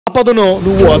ఆపదను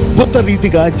నువ్వు అద్భుత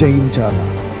రీతిగా జయించాలా.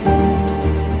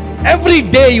 Every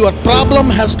day your problem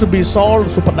has to be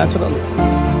solved super naturally.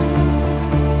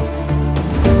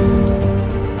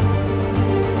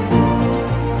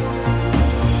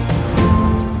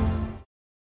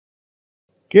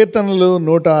 కీర్తనలు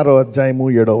 106వ అధ్యాయము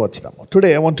 7వ వచనము. Today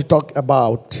I want to talk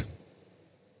about,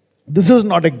 this is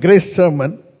not a grace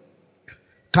sermon,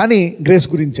 కానీ గ్రేస్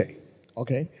గురించే.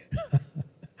 Okay,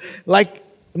 like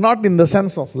not in the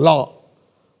sense of law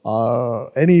or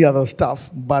any other stuff,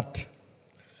 but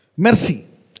mercy.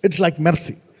 It's like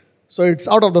mercy. So it's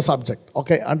out of the subject.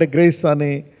 Okay, అంటే grace అని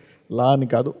లా అని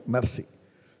కాదు, mercy.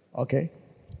 Okay,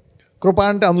 కృప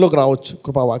అంటే అందులోకి రావచ్చు,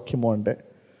 కృపావాక్యము అంటే.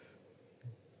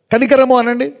 కనికరము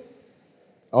అనండి.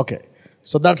 Okay,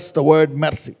 so that's the word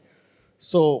mercy.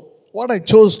 So what I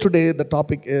chose today, the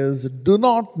topic is do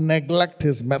not neglect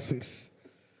his mercies.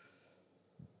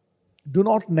 Do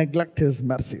not neglect his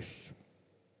mercies.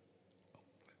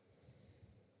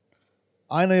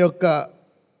 ఆయన యొక్క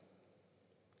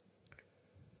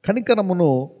కనికరమును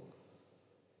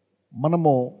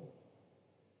మనము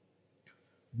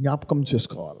జ్ఞాపకం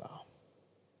చేసుకోవాలా.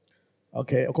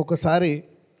 ఓకే, ఒక్కొక్కసారి,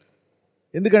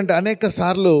 ఎందుకంటే అనేక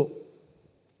సార్లు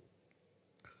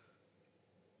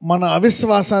మన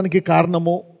అవిశ్వాసానికి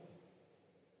కారణము,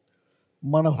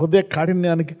 మన హృదయ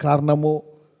కాఠిన్యానికి కారణము,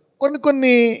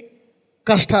 కొన్ని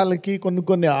కష్టాలకి,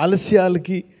 కొన్ని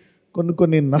ఆలస్యాలకి,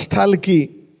 కొన్ని నష్టాలకి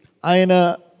ఆయన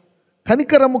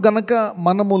కనికరము గనక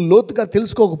మనము లోతుగా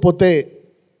తెలుసుకోకపోతే,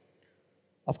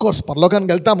 అఫ్కోర్స్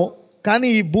పరలోకానికి వెళ్తాము, కానీ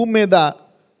ఈ భూమి మీద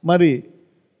మరి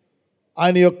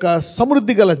ఆయన యొక్క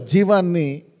సమృద్ధి గల జీవాన్ని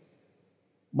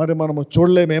మరి మనము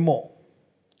చూడలేమేమో.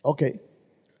 ఓకే,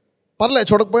 పర్లేదు,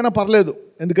 చూడకపోయినా పర్లేదు,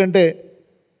 ఎందుకంటే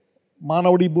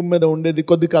మానవుడు ఈ భూమి మీద ఉండేది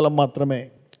కొద్ది కాలం మాత్రమే,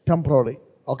 టెంపరరీ.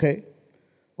 ఓకే,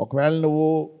 ఒకవేళ నువ్వు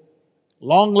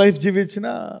లాంగ్ లైఫ్ జీవించిన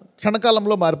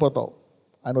క్షణకాలంలో మారిపోతావు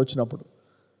ఆయన వచ్చినప్పుడు.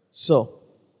 సో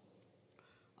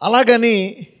అలాగని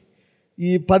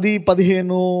ఈ 10,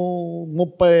 15,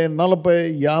 30, 40,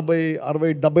 50,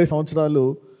 60, 70 సంవత్సరాలు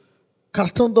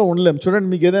కష్టంతో ఉండలేం. చూడండి,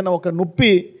 మీకు ఏదైనా ఒక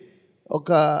నొప్పి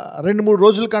ఒక 2-3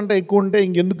 రోజుల కంటే ఎక్కువ ఉంటే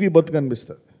ఇంకెందుకు ఈ బతుకు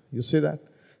అనిపిస్తుంది. You see that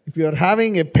if you are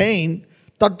having a pain,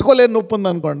 తట్టుకోలేని నొప్పి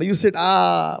ఉందనుకోండి, యు సీట్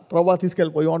ప్రభా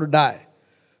తీసుకెళ్ళిపో, you want to die.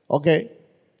 Okay,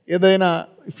 ఏదైనా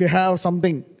if you have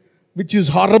something which is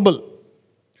horrible.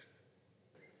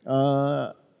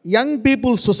 Young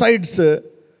people suicides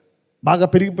బాగా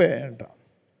పెరిగిపోయాయంట.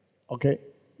 ఓకే,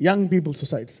 యంగ్ పీపుల్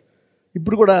సుసైడ్స్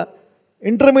ఇప్పుడు కూడా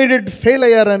ఇంటర్మీడియట్ ఫెయిల్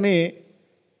అయ్యారని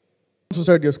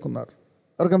suicide చేసుకున్నారు.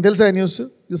 ఎవరికైనా తెలుసా న్యూస్?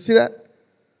 You see that?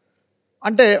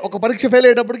 అంటే ఒక పరీక్ష ఫెయిల్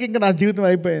అయ్యేటప్పటికి ఇంకా నా జీవితం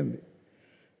అయిపోయింది.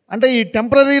 అంటే ఈ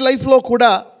టెంపరీ లైఫ్లో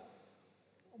కూడా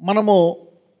మనము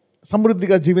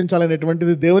సమృద్ధిగా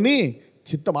జీవించాలనేటువంటిది దేవుని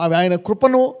చిత్తం. అవి ఆయన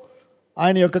కృపను,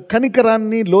 ఆయన యొక్క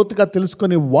కనికరాన్ని లోతుగా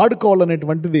తెలుసుకొని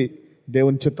వాడుకోవాలనేటువంటిది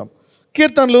దేవుని చిత్తం.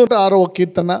 కీర్తనలు 6వ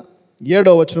కీర్తన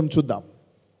 7వ వచనం చూద్దాం.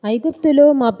 ఐగుప్తులో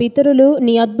మా పితరులు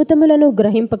నీ అద్భుతములను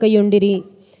గ్రహింపకయుండిరి,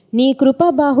 నీ కృపా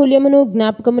బాహుల్యమును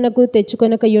జ్ఞాపకమునకు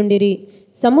తెచ్చుకొనకయుండిరి.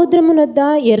 సముద్రమునొద్ద,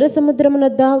 ఎర్ర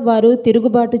సముద్రమునొద్ద వారు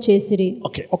తిరుగుబాటు చేసిరి.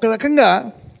 ఓకే, ఒక రకంగా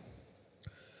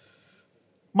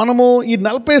మనము ఈ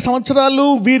 40 సంవత్సరాలు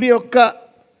వీరి యొక్క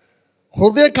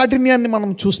హృదయ కాఠిన్యాన్ని మనం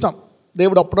చూస్తాం.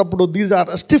 దేవుడు అప్పుడప్పుడు these are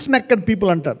stiff neck and people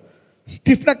అంటారు.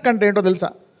 స్టిఫ్ నెక్ అంటే ఏంటో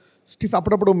తెలుసా? స్టిఫ్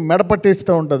అప్పుడప్పుడు మెడ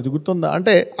పట్టేస్తూ ఉంటుంది, గుర్తుందా?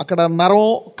 అంటే అక్కడ నరం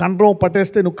కండరం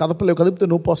పట్టేస్తే నువ్వు కదపలేవు, కదిపితే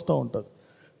నొప్పి వస్తూ ఉంటుంది.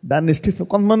 దాన్ని స్టిఫ్.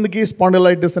 కొంతమందికి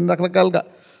స్పాండిలైటిస్ అని రకరకాలుగా.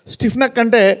 స్టిఫ్ నెక్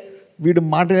అంటే వీడు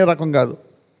మాటనే రకం కాదు,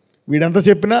 వీడెంత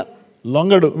చెప్పినా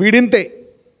లొంగడు, వీడింతే.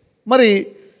 మరి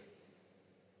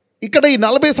ఇక్కడ ఈ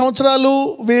 40 సంవత్సరాలు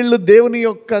వీళ్ళు దేవుని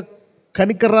యొక్క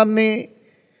కనికరాన్ని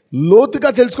లోతుగా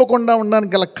తెలుసుకోకుండా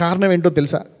ఉండడానికి గల కారణం ఏంటో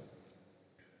తెలుసా?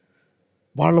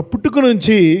 వాళ్ళ పుట్టుక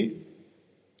నుంచి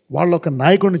వాళ్ళు ఒక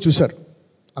నాయకుడిని చూశారు.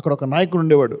 అక్కడ ఒక నాయకుడు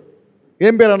ఉండేవాడు.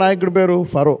 ఏం పేరు ఆ నాయకుడి పేరు?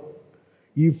 ఫరో.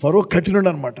 ఈ ఫరో కఠినుడు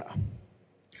అనమాట.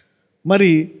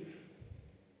 మరి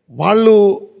వాళ్ళు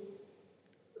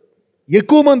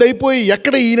ఎక్కువ మంది అయిపోయి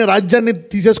ఎక్కడ ఈయన రాజ్యాన్ని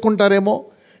తీసేసుకుంటారేమో,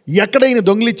 ఎక్కడ ఈయన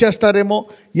దొంగిలిచ్చేస్తారేమో,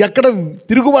 ఎక్కడ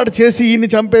తిరుగుబాటు చేసి ఈయన్ని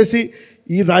చంపేసి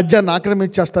ఈ రాజ్యాన్ని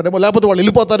ఆక్రమించేస్తారేమో, లేకపోతే వాళ్ళు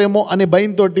వెళ్ళిపోతారేమో అనే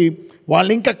భయంతో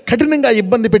వాళ్ళు ఇంకా కఠినంగా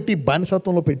ఇబ్బంది పెట్టి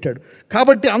బానిసత్వంలో పెట్టాడు.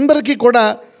 కాబట్టి అందరికీ కూడా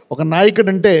ఒక నాయకుడు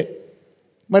అంటే,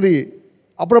 మరి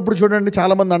అప్పుడప్పుడు చూడండి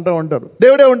చాలామంది అంటూ ఉంటారు,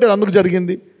 దేవుడే ఉంటే అందుకు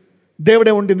జరిగింది,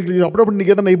 దేవుడే ఉంటే ఎందుకు. అప్పుడప్పుడు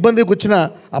నీకు ఏదైనా ఇబ్బందికి వచ్చినా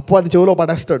అపవాది చెవిలో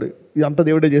పడేస్తాడు, ఇదంతా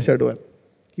దేవుడే చేశాడు అని.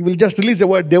 ఈ will just release a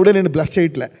word, దేవుడే నేను బ్లెస్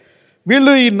చేయట్లే.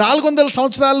 వీళ్ళు ఈ 400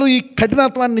 సంవత్సరాలు ఈ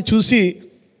కఠినత్వాన్ని చూసి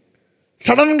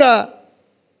సడన్గా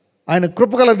ఆయన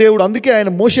కృపగల దేవుడు, అందుకే ఆయన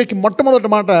మోషేకి మొట్టమొదటి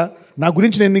మాట, నా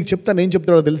గురించి నేను నీకు చెప్తాను, ఏం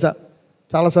చెప్తాడో తెలుసా?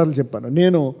 చాలాసార్లు చెప్పాను,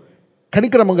 నేను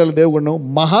కనికరమ గల దేవుడును,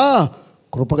 మహా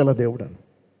కృపగల దేవుడను.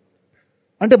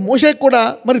 అంటే మోషేకి కూడా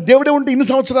మరి దేవుడే ఉంటే ఇన్ని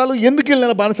సంవత్సరాలు ఎందుకు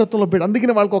వెళ్ళిన బానిసత్వంలో పెట్టి,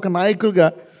 అందుకని వాళ్ళకి ఒక నాయకుడిగా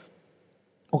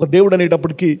ఒక దేవుడు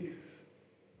అనేటప్పటికీ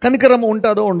కనికరమ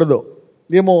ఉంటుందో ఉండదో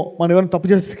ఏమో. మనం ఏమైనా తప్పు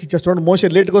చేసి చూడండి, మోషే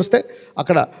లేట్గా వస్తే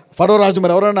అక్కడ ఫరో రాజు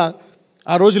మరి ఎవరైనా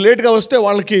ఆ రోజు లేట్గా వస్తే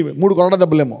వాళ్ళకి 3 కొరడ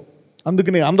దెబ్బలేమో.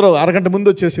 అందుకని అందరూ అరగంట ముందు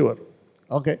వచ్చేసేవారు.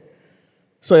 ఓకే,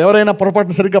 సో ఎవరైనా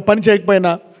పొరపాటున సరిగ్గా పని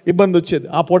చేయకపోయినా ఇబ్బంది వచ్చేది.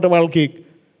 ఆ పూట వాళ్ళకి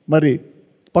మరి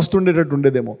పస్తుండేటట్టు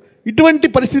ఉండేదేమో. ఇటువంటి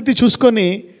పరిస్థితి చూసుకొని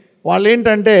వాళ్ళు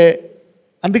ఏంటంటే,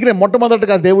 అందుకనే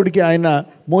మొట్టమొదటిగా దేవుడికి ఆయన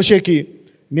మోషేకి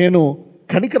నేను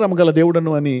కనికరమ గల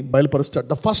దేవుడను అని బయలుపరుస్తాడు.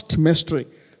 The first mystery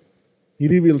he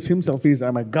reveals himself is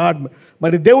I my God.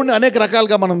 మరి దేవుడిని అనేక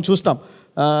రకాలుగా మనం చూస్తాం.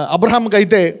 అబ్రహాంకి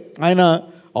అయితే ఆయన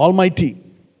ఆల్మైటీ,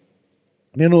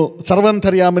 నేను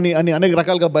సర్వంతర్యామిని అని అనేక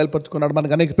రకాలుగా బయలుపరుచుకున్నాడు.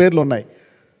 మనకు అనేక పేర్లు ఉన్నాయి.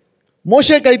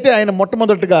 మోషేకి అయితే ఆయన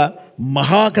మొట్టమొదటిగా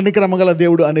మహాకనికరమ గల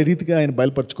దేవుడు అనే రీతిగా ఆయన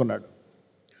బయలుపరుచుకున్నాడు.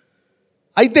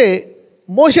 అయితే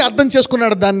మోషే అర్థం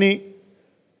చేసుకున్నాడు దాన్ని.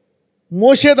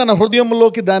 మోషే తన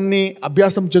హృదయంలోకి దాన్ని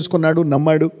అభ్యాసం చేసుకున్నాడు,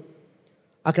 నమ్మాడు,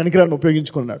 ఆ కనికరాన్ని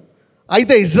ఉపయోగించుకున్నాడు.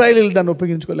 అయితే ఇజ్రాయేలీలు దాన్ని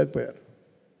ఉపయోగించుకోలేకపోయారు.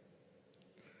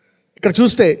 ఇక్కడ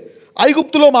చూస్తే,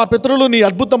 ఐగుప్తులో మా పితరులు నీ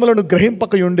అద్భుతములను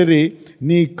గ్రహింపకయుండిరి,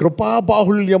 నీ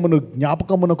కృపాబాహుళ్యమును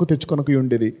జ్ఞాపకమునకు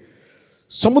తెచ్చుకొనకయుండిరి.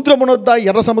 సముద్రమునొద్ద,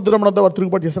 ఎర్ర సముద్రమునొద్ద వారు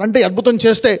తిరుగుబాటు చేస్తారు. అంటే అద్భుతం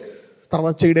చేస్తే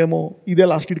తర్వాత చేయడేమో, ఇదే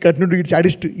లాస్ట్, ఇటు కట్టినట్టు ఇటు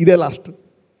చాడిస్ట్, ఇదే లాస్ట్.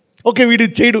 ఓకే, వీడి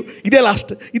చేయడు, ఇదే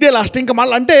లాస్ట్, ఇదే లాస్ట్. ఇంకా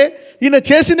మళ్ళీ అంటే ఈయన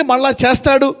చేసింది మళ్ళా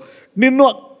చేస్తాడు. నిన్ను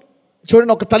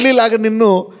చూడండి, ఒక తల్లిలాగా నిన్ను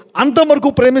అంతవరకు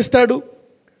ప్రేమిస్తాడు,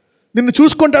 నిన్ను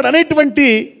చూసుకుంటాడు అనేటువంటి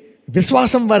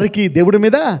విశ్వాసం వారికి దేవుడి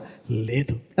మీద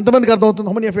లేదు. ఎంతమందికి అర్థమవుతుంది?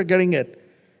 How many of you are getting it?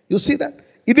 You see that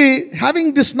ఇది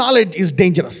having this knowledge is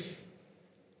dangerous.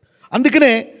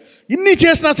 అందుకనే ఇన్ని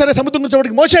చేసినా సరే సముద్రం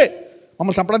వచ్చేవాడికి, మోషే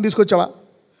మమ్మల్ని చంపడానికి తీసుకొచ్చావా?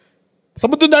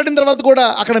 సముద్రం దాటిన తర్వాత కూడా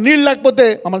అక్కడ నీళ్ళు లేకపోతే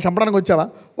మమ్మల్ని చంపడానికి వచ్చావా?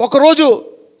 ఒకరోజు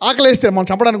ఆకలేస్తే మమ్మల్ని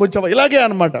చంపడానికి వచ్చావా? ఇలాగే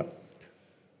అనమాట.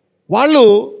 వాళ్ళు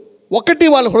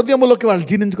వాళ్ళ హృదయంలోకి వాళ్ళు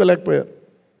జీర్ణించుకోలేకపోయారు.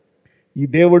 ఈ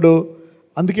దేవుడు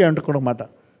అందుకే అంటుకోనమాట,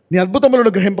 నీ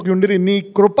అద్భుతములను గ్రహింపకయుండిరి, నీ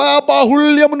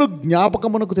కృపాబాహుళ్యమును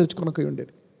జ్ఞాపకమునకు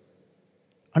తెచ్చుకొనకయుండిరి.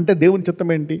 అంటే దేవుని చిత్తం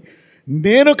ఏంటి?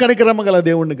 నేను కనికరమ గల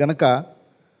దేవుణ్ణి గనక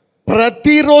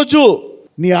ప్రతిరోజు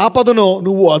నీ ఆపదను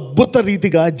నువ్వు అద్భుత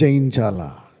రీతిగా జయించాలా.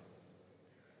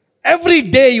 Every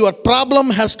day your problem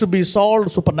has to be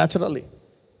solved super naturally.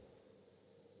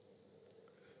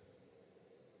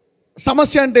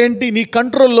 సమస్య అంటే ఏంటి? నీ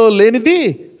కంట్రోల్లో లేనిది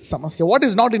సమస్య. What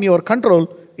is not in your control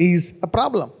is a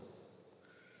problem.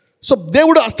 So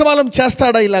దేవుడు అస్తమానం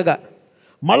చేస్తాడా ఇలాగా?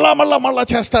 మళ్ళా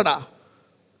చేస్తాడా?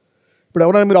 ఇప్పుడు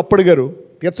ఎవరైనా మీరు అప్పు అడిగారు,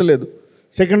 తీర్చలేదు.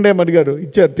 సెకండ్ టైం అడిగారు,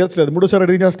 ఇచ్చారు, తీర్చలేదు. మూడోసారి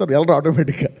అడిగి చేస్తారు, వెళ్ళరు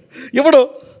ఆటోమేటిక్గా. ఇప్పుడు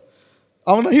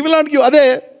అవునా, హీ విల్ నాట్ గివ్. అదే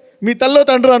మీ తల్లో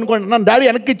తండ్రి అనుకోండి, నన్ను డాడీ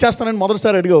వెనక్కి ఇచ్చేస్తానని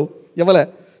మొదటిసారి అడిగావు, ఇవ్వలే.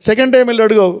 సెకండ్ టైం వెళ్ళి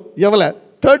అడిగావు, ఇవ్వలే.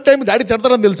 థర్డ్ టైం డాడీ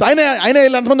తిడతారని తెలుసు, ఆయన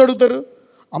వెళ్ళి ఎంతమంది అడుగుతారు?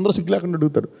 అందరూ సిగ్గు లేకుండా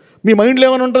అడుగుతారు. మీ మైండ్లో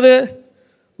ఏమైనా ఉంటుంది?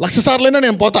 1,00,000 సార్లైనా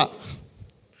నేను పోతా,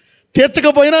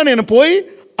 తీర్చకపోయినా నేను పోయి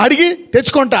అడిగి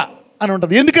తెచ్చుకుంటా అని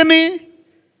ఉంటుంది. ఎందుకని?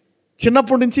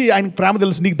 చిన్నప్పటి నుంచి ఆయనకు ప్రేమ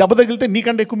తెలుసు. నీకు దెబ్బ తగిలితే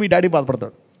నీకంటే ఎక్కువ మీ డాడీ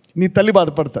బాధపడతాడు, నీ తల్లి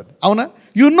బాధపడుతుంది. అవునా?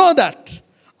 You know that.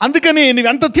 అందుకని నువ్వు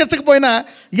ఎంత తీర్చకపోయినా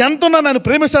ఎంత ఉన్నా నన్ను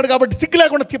ప్రేమిస్తాడు కాబట్టి సిగ్గు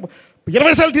లేకుండా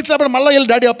 20 సార్లు తీర్చలేకపోయినా మళ్ళీ వెళ్ళి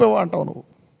డాడీ అప్పేవా అంటావు నువ్వు.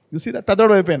 యు సీ దట్,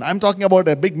 పెద్దోడు అయిపోయాను. I'm talking about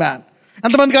a big man.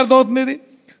 ఎంతమందికి అర్థమవుతుంది ఇది?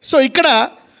 సో ఇక్కడ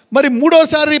మరి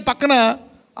మూడోసారి పక్కన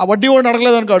ఆ వడ్డీ వాడిని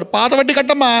అడగలేదు అనుకోడు, పాత వడ్డీ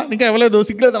కట్టమ్మా, ఇంకా ఇవ్వలేదు,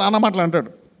 సిగ్గులేదు, నాన్న మాటలు అంటాడు.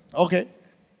 Okay,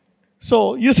 so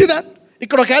you see that.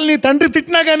 ఇక్కడ ఒకవేళ నీ తండ్రి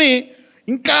తిట్టినా కానీ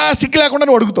ఇంకా సిగ్గు లేకుండా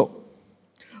నువ్వు అడుగుతావు.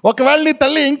 ఒకవేళ నీ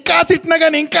తల్లి ఇంకా తిట్టినా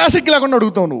కానీ ఇంకా సిగ్గు లేకుండా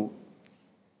అడుగుతావు నువ్వు.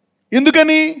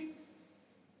 ఎందుకని?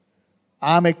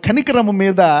 ఆమె కనికరం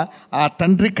మీద, ఆ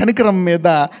తండ్రి కనికరం మీద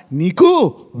నీకు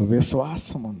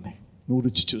విశ్వాసం ఉంది, నువ్వు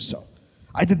రుచి చూసావు.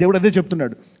 అయితే దేవుడు అదే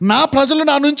చెప్తున్నాడు, నా ప్రజలు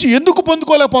నా నుంచి ఎందుకు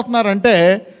పొందుకోలేకపోతున్నారంటే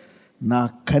నా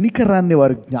కనికరాన్ని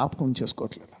వారు జ్ఞాపకం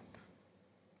చేసుకోవట్లేదు.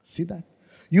 See that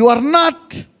you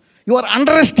are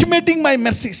under estimating my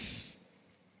mercies.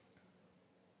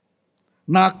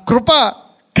 నా కృప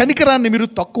కనికరాన్ని మీరు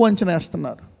తక్కువ అంచనా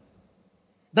వేస్తున్నారు.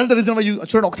 That's the reason why you.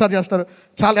 చూడండి, ఒకసారి చేస్తారు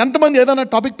చాలా. ఎంతమంది ఏదైనా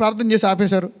టాపిక్ ప్రార్థన చేసి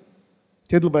ఆపేశారు?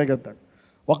 చేతులు పైకెత్తాడు.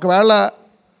 ఒకవేళ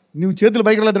నువ్వు చేతులు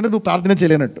పైకి వెళ్ళదంటే నువ్వు ప్రార్థన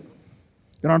చేయలేనట్టు.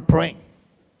 You not praying.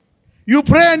 You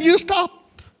pray and you stop.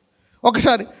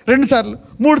 ఒకసారి, 2 సార్లు,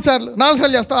 3 సార్లు, 4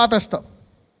 సార్లు చేస్తావు, ఆపేస్తావు.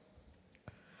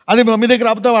 అది మీ దగ్గర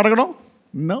ఆపుతావు అడగడం?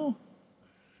 No,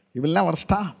 you will never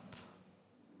stop.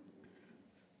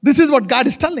 This is what God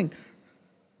is telling.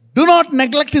 Do not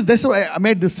neglect his, this I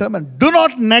made this sermon, do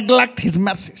not neglect his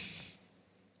mercies.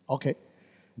 Okay,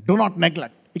 do not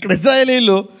neglect. ఇక్కడ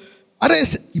ఇజ్రాయేలీలు, అరే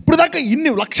ఇప్పుడు దాకా ఇన్ని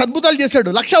 1,00,000 అద్భుతాలు చేశాడు,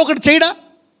 1,01 చేయడా?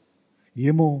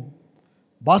 ఏమో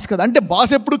బాస్ కదా. అంటే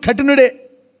బాస్ ఎప్పుడు కఠినుడే.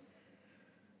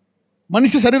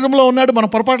 మనిషి శరీరంలో ఉన్నాడు, మనం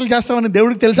పొరపాట్లు చేస్తామని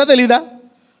దేవుడికి తెలుసా తెలీదా?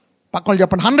 పక్కన వాళ్ళు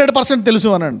చెప్పండి, 100% తెలుసు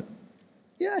అనండి.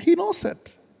 He knows it.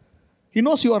 He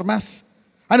knows your maths.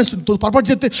 ఆయన పొరపాటు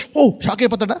చేస్తే షాక్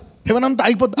అయిపోతాడా? హెవెన్ అంతా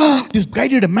అయిపోతా, దిస్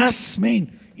గైడెడ్ మ్యాథ్స్ మెయిన్.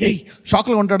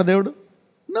 షాక్లో ఉంటాడు దేవుడు?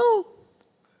 No.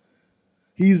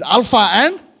 He's alpha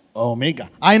and omega.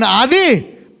 ఆయన ఆది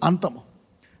అంతము.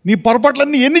 నీ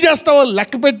పొరపాట్లన్నీ ఎన్ని చేస్తావో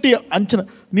లెక్క పెట్టి అంచనా.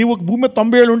 నీవు భూమి మీద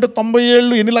 90 ఏళ్ళు ఉంటే 90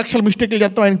 ఏళ్ళు ఎన్ని లక్షల మిస్టేక్లు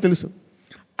చేస్తావు ఆయనకు తెలుసు.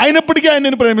 అయినప్పటికీ ఆయన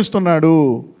నేను ప్రేమిస్తున్నాడు.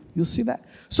 You see that.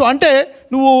 సో అంటే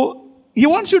నువ్వు, he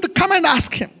wants you to come and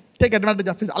ask him, take advantage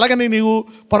of his. అలాగని నీవు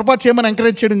పొరపాటు చేయమని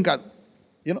ఎంకరేజ్ చేయడం కాదు.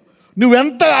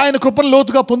 నువ్వెంత ఆయన కృపను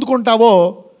లోతుగా పొందుకుంటావో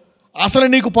అసలు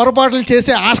నీకు పొరపాట్లు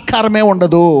చేసే ఆస్కారమే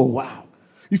ఉండదు.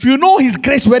 If you know his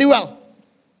grace very well,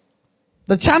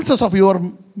 the chances of your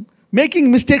making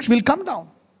mistakes will come down.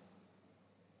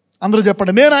 అందరూ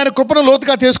చెప్పండి, నేను ఆయన కృపను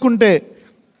లోతుగా తెలుసుకుంటే.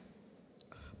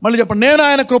 మళ్ళీ చెప్పండి, నేను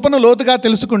ఆయన కృపను లోతుగా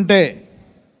తెలుసుకుంటే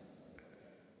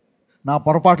నా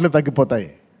పొరపాట్లు తగ్గిపోతాయి.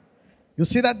 You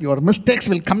see that your mistakes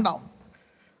will come down.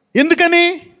 ఎందుకని?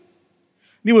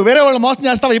 నువ్వు వేరే వాళ్ళు మోసం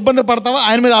చేస్తావా, ఇబ్బంది పడతావా,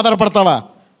 ఆయన మీద ఆధారపడతావా?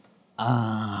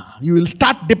 You will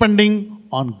start depending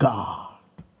on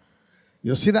God.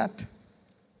 You see that.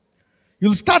 You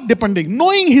will start depending.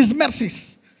 Knowing his mercies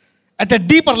at a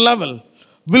deeper level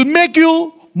will make you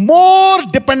more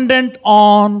dependent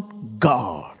on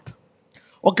God.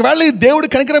 ఒకవేళ ఈ దేవుడు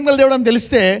కనికరం గల దేవుడు అని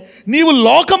తెలిస్తే నీవు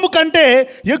లోకము కంటే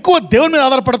ఎక్కువ దేవుని మీద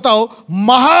ఆధారపడతావు.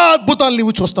 మహా అద్భుతాలు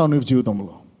నీవు చూస్తావు నీ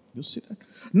జీవితంలో. You see that.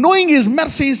 Knowing his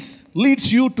mercies leads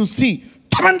you to see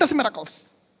tremendous miracles.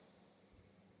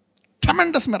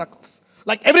 Tremendous miracles.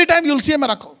 Like every time you will see a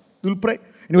miracle, you will pray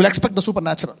and you will expect the super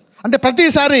natural. అంటే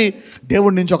ప్రతిసారి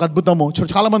దేవుడి నుంచి ఒక అద్భుతము.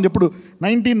 చాలామంది ఎప్పుడు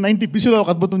 1990 BCలో ఒక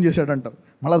అద్భుతం చేశాడు అంటారు.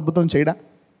 మళ్ళీ అద్భుతం చేయడా?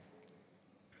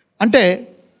 అంటే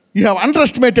you have under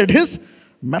estimated his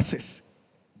mercies.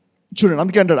 చూడండి,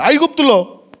 అందుకే అంటాడు, ఐగుప్తులో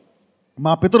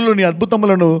మా పితరులు నీ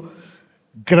అద్భుతములను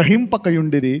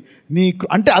గ్రహింపకయుండిరి. నీ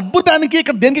అంటే అద్భుతానికి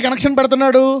ఇక్కడ దేనికి కనెక్షన్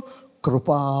పెడుతున్నాడు?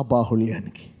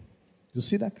 కృపాబాహుళ్యానికి. You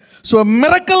see that. So a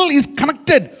miracle is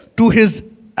connected to his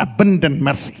abundant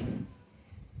mercy.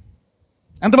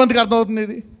 ఎంతమందికి అర్థమవుతుంది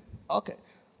ఇది? ఓకే.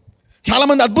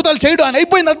 చాలామంది అద్భుతాలు చేయడం, ఆయన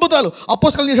అయిపోయింది అద్భుతాలు,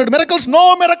 అపోస్తలులు చేశాడు. Miracles, no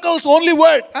miracles, only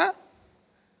word.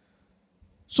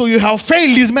 So you have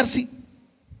failed his mercy.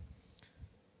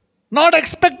 Not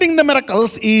expecting the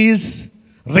miracles is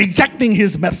rejecting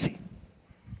his mercy.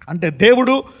 అంటే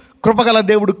దేవుడు కృపగల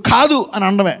దేవుడు కాదు అని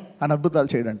అనడమే ఆయన అద్భుతాలు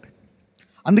చేయడంటే.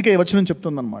 అందుకే వచనం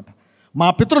చెప్తుందన్నమాట, మా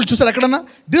పితరులు చూసారు ఎక్కడన్నా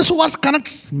దిస్ వాస్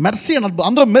కనెక్ట్స్ మెర్సీ అని.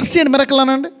 అందులో మెర్సీ అండ్ మిరకల్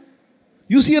అనండి.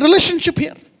 You see a relationship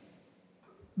here.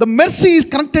 The mercy is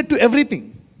connected to everything.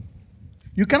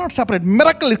 You cannot separate.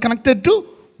 Miracle is connected to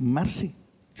mercy.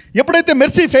 ఎప్పుడైతే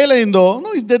మెర్సీ ఫెయిల్ అయిందో, no,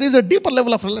 if there is a deeper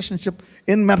level of relationship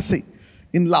in mercy,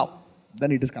 in love,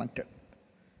 then it is connected.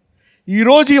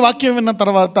 ఈరోజు ఈ వాక్యం విన్న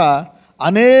తర్వాత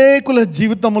అనేకుల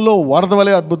జీవితంలో వరద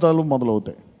వలె అద్భుతాలు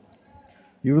మొదలవుతాయి.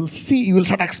 You will see, you will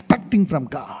start expecting from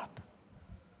God.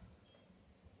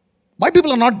 Why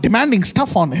people are not demanding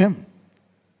stuff on him?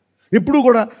 ఎప్పుడు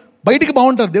కూడా బయటికి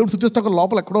బాగుంటారు, దేవుడు శుద్ధిస్తాక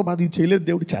లోపల ఎక్కడో బాధ, ఇది చేయలేదు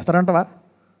దేవుడు, చేస్తారంటవా?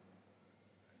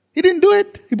 He didn't do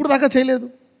it. ఇప్పుడు దాకా చేయలేదు.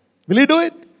 Will he do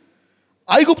it?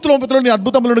 ఐగుప్తులో పితరులు నీ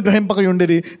అద్భుతములను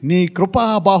గ్రహింపకయుండిరి, నీ కృపా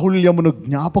బాహుళ్యమును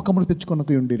జ్ఞాపకమును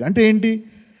తెచ్చుకొనకయుండిరి. అంటే ఏంటి?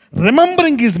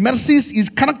 Remembering his mercies is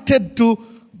connected to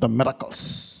the miracles.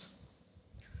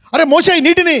 అరే మోషే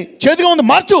నీటిని చేతిగా ఉంది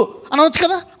మార్చు అని అనొచ్చు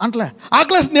కదా, అంటలే.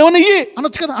 ఆకలేస్తుంది ఏమన్నా ఇయ్యి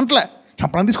అనొచ్చు కదా, అంటలే.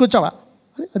 చంపడానికి తీసుకొచ్చావా?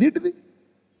 అరే అదేంటిది?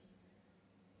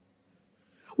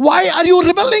 Why are you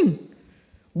రిబెల్లింగ్?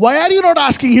 Why are you not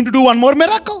asking him to do one more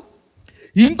miracle?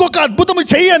 ఇంకొక అద్భుతం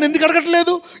చెయ్యి అని ఎందుకు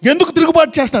అడగట్లేదు? ఎందుకు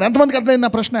తిరుగుబాటు చేస్తారు? ఎంతమందికి అర్థమైంది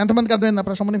నా ప్రశ్న? ఎంతమందికి అర్థమైంది నా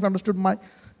ప్రశ్న? మనకి అండర్స్టూడ్ మై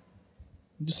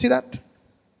సీ దట్.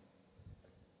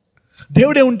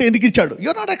 దేవుడే ఉంటే ఎందుకు ఇచ్చాడు? You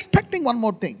are not expecting one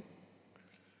more thing.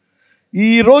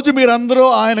 ఈరోజు మీరందరూ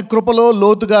ఆయన కృపలో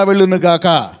లోతుగా వెళ్ళును గాక.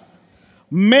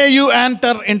 May you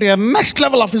enter into your next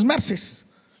level of his mercies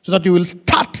so that you will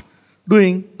start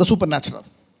doing the super natural.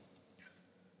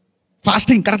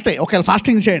 Fasting కరెక్టే, ఒకవేళ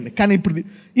ఫాస్టింగ్ చేయండి. కానీ ఇప్పుడు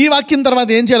ఈ వాక్యం తర్వాత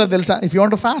ఏం చేయాలో తెలుసా? If you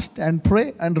want to fast and pray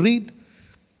and read,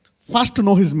 fast to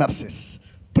know his mercies,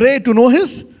 pray to know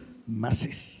his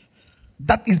mercies.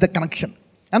 That is the connection.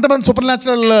 ఎంతమంది సూపర్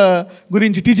న్యాచురల్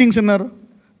గురించి టీచింగ్స్ విన్నారు?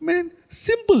 Mean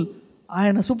simple.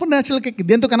 ఆయన సూపర్ న్యాచురల్కి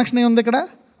దేంతో కనెక్షన్ అయి ఉంది? ఇక్కడ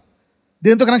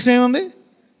దేంతో కనెక్షన్ అయి ఉంది?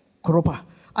 కృప.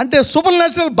 అంటే సూపర్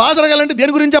న్యాచురల్ బాగా జరగాలంటే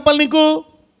దేని గురించి చెప్పాలి నీకు?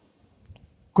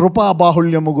 కృపా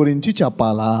బాహుళ్యము గురించి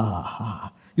చెప్పాలా?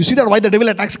 You see that why the devil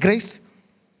attacks grace.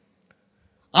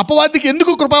 అపవాదికి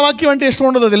ఎందుకు కృపావాక్యం అంటే ఇష్టం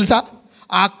ఉండదో తెలుసా?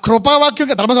 ఆ కృపావాక్యం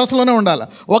ధర్మశాస్త్రంలోనే ఉండాలి.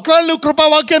 ఒకవేళ నువ్వు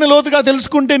కృపావాక్యాన్ని లోతుగా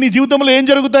తెలుసుకుంటే నీ జీవితంలో ఏం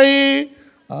జరుగుతాయి?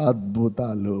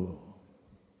 అద్భుతాలు.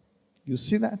 You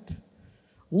see that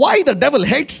why the devil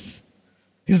hates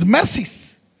his mercies.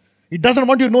 It doesn't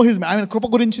want you know his. ఆయన కృప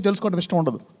గురించి తెలుసుకోవడం ఇష్టం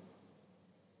ఉండదు.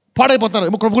 పాడైపోతారు.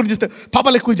 ఏమో కృప గురించి చేస్తే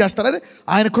పాపాలు ఎక్కువ చేస్తారు. అదే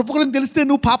ఆయన కృప గురించి తెలిస్తే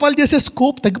నువ్వు పాపాలు చేసే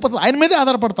స్కోప్ తగ్గిపోతుంది. ఆయన మీదే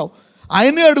ఆధారపడతావు,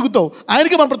 ఆయనే అడుగుతావు,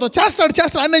 ఆయనకే మనపడతావు. చేస్తాడు,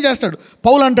 ఆయనే చేస్తాడు.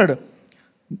 పౌలు అంటాడు,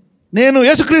 నేను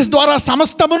యేసుక్రీస్తు ద్వారా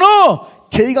సమస్తమును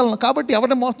చేయగలను. కాబట్టి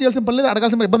ఎవరిని మోసం చేయాల్సిన పని లేదు,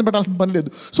 అడగాల్సిన ఇబ్బంది పెట్టాల్సిన పని లేదు.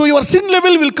 So your sin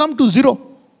level will come to zero.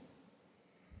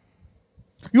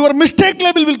 Your mistake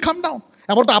level will come down.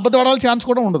 ఎవరితో అబద్ధం ఆడాలి ఛాన్స్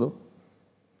కూడా ఉండదు.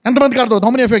 ఎంతమందికి అర్థం?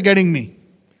 How many of you are getting me?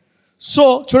 So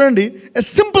చూడండి, a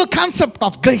simple concept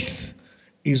of grace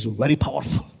is very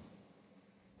powerful.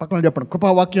 పక్కన చెప్పండి,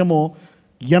 కృపావాక్యము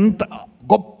ఎంత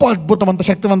గొప్ప అద్భుతం, అంత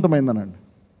శక్తివంతమైందనండి.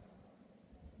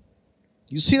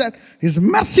 You see that his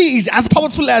mercy is as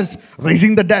powerful as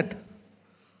rising the dead.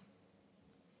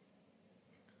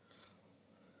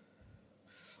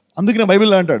 అందుకనే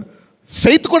బైబిల్లో అంటాడు,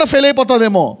 ఫెయిత్ కూడా ఫెయిల్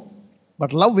అయిపోతుందేమో,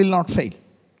 but love will not fail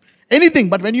anything.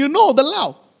 But when you know the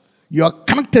love, you are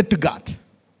connected to God.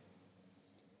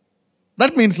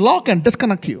 That means law can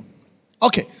disconnect you.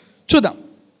 Okay, చూద్దాం.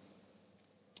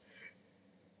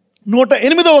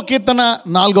 108వ కీర్తన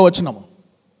 4వ వచనము.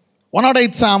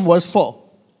 108 Psalm verse 4.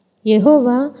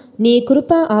 యెహోవా, నీ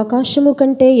కృప ఆకాశము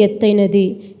కంటే ఎత్తైనది,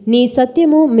 నీ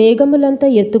సత్యము మేఘములంత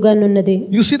ఎత్తుగానున్నది.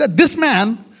 You see that this man,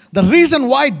 the reason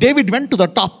why David went to the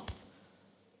top.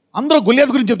 అందరూ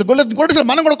గొలియాతు గురించి చెప్తారు, గొలియాతు కొట్టేసాడు,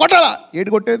 మనం కూడా కొట్టాలా? ఏడు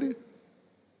కొట్టేది?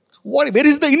 Where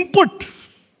is the input?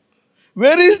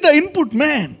 Where is the input,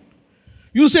 man?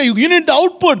 You say you need the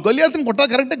output. గొలియాతుని కొట్టాలి,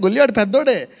 కరెక్టే, గొలియాడు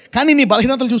పెద్దోడే, కానీ నీ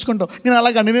బలహీనతలు చూసుకుంటావు. నేను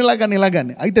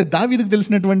ఇలాగాని. అయితే దావీదుకు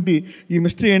తెలిసినటువంటి ఈ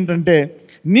మిస్టరీ ఏంటంటే,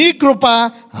 నీ కృప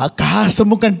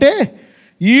ఆకాశము కంటే,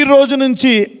 ఈ రోజు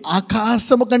నుంచి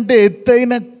ఆకాశము కంటే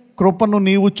ఎత్తైన కృపను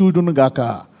నీవు చూడును గాక.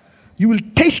 You will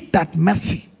taste that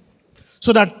mercy,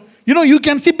 so that you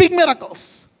can see big miracles.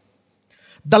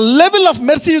 The level of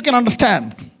mercy you can understand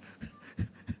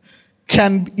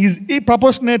is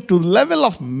proportionate to the level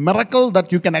of miracle that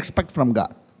you can expect from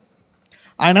God.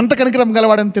 ఆయన ఎంత కనికరం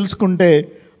గలవాడని తెలుసుకుంటే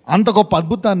అంత గొప్ప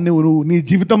అద్భుతాన్ని నువ్వు నీ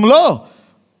జీవితంలో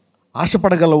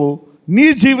ఆశపడగలవు. నీ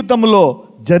జీవితంలో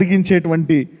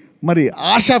జరిగించేటువంటి మరి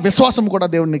ఆశా విశ్వాసం కూడా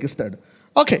దేవుడు నీకు ఇస్తాడు.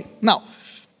 Okay, now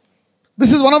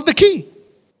this is one of the key.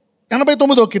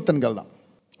 89వ కీర్తనకి వెళ్దాం.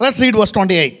 Let's read verse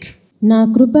 28. నా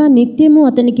కృప నిత్యము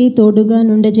అతనికి తోడుగా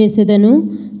నుండజేసేదను,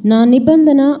 నా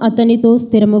నిబంధన అతనితో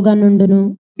స్థిరముగా నుండును.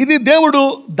 ఇది దేవుడు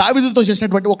దావీదుతో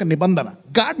చేసినటువంటి ఒక నిబంధన.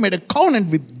 God made a covenant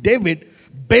with David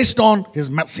based on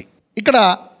his mercy. ఇక్కడ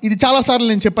ఇది చాలాసార్లు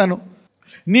నేను చెప్పాను,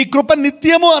 నీ కృప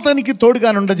నిత్యము అతనికి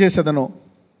తోడుగా నుండజేసేదను,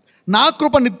 నా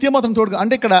కృప నిత్యము అతనికి తోడుగా.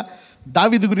 అంటే ఇక్కడ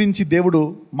దావీదు గురించి దేవుడు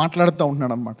మాట్లాడుతూ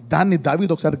ఉంటున్నాడు అనమాట. దాన్ని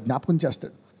దావీదు ఒకసారి జ్ఞాపకం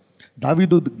చేస్తాడు.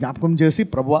 దావీదు జ్ఞాపకం చేసి,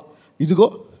 ప్రభువా, ఇదిగో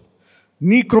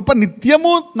నీ కృప నిత్యము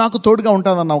నాకు తోడుగా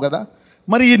ఉంటుందన్నావు కదా,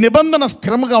 మరి ఈ నిబంధన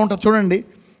స్థిరముగా ఉంటుంది. చూడండి,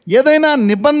 ఏదైనా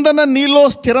నిబంధన నీలో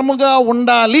స్థిరముగా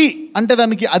ఉండాలి అంటే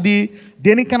దానికి అది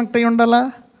దేనికి కనెక్ట్ అయి ఉండాలా?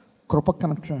 కృప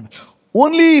కనెక్ట్ అయి ఉండాలి.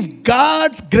 Only if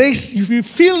God's grace, if you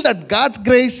feel that God's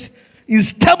grace is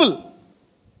stable,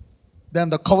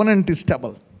 then the covenant is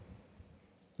stable.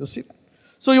 You see that?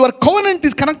 So your covenant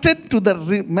is connected to the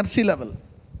mercy level.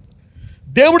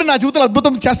 దేవుడు నా జీవితంలో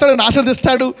అద్భుతం చేస్తాడు,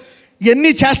 ఆశీర్దిస్తాడు, ఎన్ని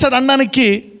చేస్తాడు అనడానికి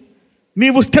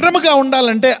నీవు స్థిరముగా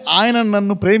ఉండాలంటే, ఆయన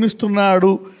నన్ను ప్రేమిస్తున్నాడు,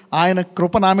 ఆయన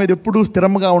కృప నా మీద ఎప్పుడూ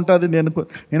స్థిరముగా ఉంటుంది,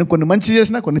 నేను కొన్ని మంచి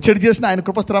చేసినా కొన్ని చెడు చేసినా ఆయన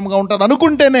కృప స్థిరంగా ఉంటుంది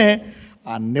అనుకుంటేనే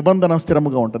ఆ నిబంధన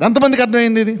స్థిరముగా ఉంటుంది. ఎంతమందికి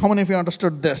అర్థమైంది ఇది? How many of you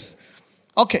understood this?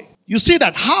 Okay, you see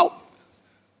that how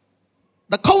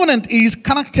the covenant is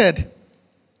connected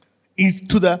is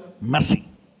to the mercy.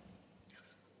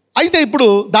 అయితే ఇప్పుడు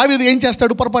దావీదు ఏం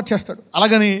చేస్తాడు? పొరపాటు చేస్తాడు.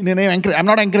 అలాగని ఐఎమ్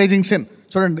నాట్ ఎంకరేజింగ్ సిన్.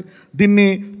 చూడండి, దీన్ని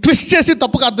ట్విస్ట్ చేసి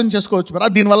తప్పుగా అర్థం చేసుకోవచ్చు.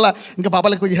 మరి దీనివల్ల ఇంకా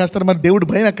పాపాలు ఎక్కువ చేస్తారు, మరి దేవుడు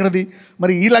భయం ఎక్కడది,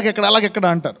 మరి ఇలాగెక్కడ అలాగెక్కడ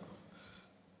అంటారు.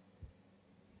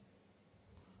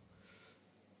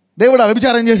 దేవుడు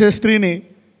వ్యభిచారం చేసే స్త్రీని,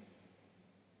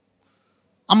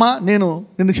 అమ్మ నేను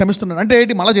నిన్ను క్షమిస్తున్నాను అంటే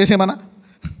ఏంటి? మళ్ళా చేసేమనా?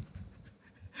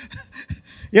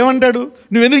 ఏమంటాడు?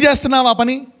 నువ్వు ఎందుకు చేస్తున్నావు ఆ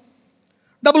పని?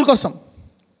 డబ్బుల కోసం.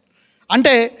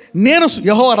 అంటే నేను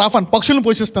యెహోవా రాఫాను, పక్షులను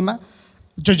పోషిస్తున్నా,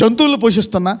 జంతువులను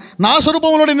పోషిస్తున్నా, నా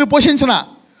స్వరూపంలో నిన్ను పోషించిన,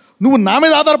 నువ్వు నా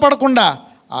మీద ఆధారపడకుండా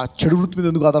ఆ చెడు వృత్తి మీద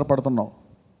ఎందుకు ఆధారపడుతున్నావు?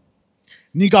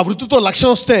 నీకు ఆ వృత్తితో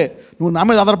లక్ష్యం వస్తే, నువ్వు నా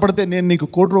మీద ఆధారపడితే నేను నీకు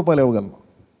 ₹1,00,00,000 ఇవ్వగలను.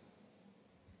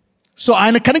 సో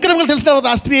ఆయన కనికరంగా తెలిసిన తర్వాత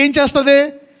ఆ స్త్రీ ఏం చేస్తుంది?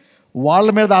 వాళ్ళ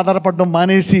మీద ఆధారపడడం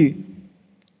మానేసి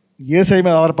యేసయ్య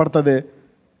మీద ఆధారపడుతుంది.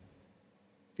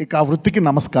 ఇక ఆ వృత్తికి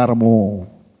నమస్కారము.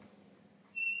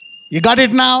 You got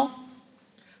it now?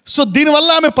 So దీనివల్ల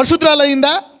ఆమె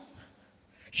పరిశుద్ధురాలయ్యిందా?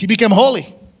 She became Holi.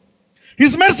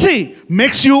 His mercy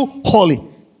makes you Holi.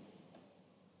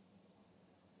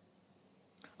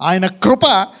 ఆయన కృప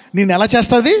నేను ఎలా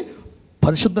చేస్తుంది?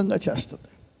 పరిశుద్ధంగా చేస్తుంది.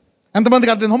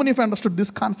 ఎంతమందికి అర్థం? How many of you understood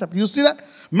this concept? You see that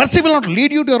mercy will not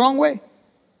lead you to wrong way.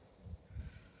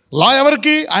 లా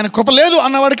ఎవరికి? ఆయన కృప లేదు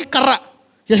అన్నవాడికి కర్ర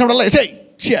చేసినప్పుడల్లా ఎసే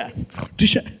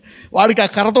టిషా, వాడికి ఆ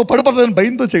కర్రతో పడిపోతుందని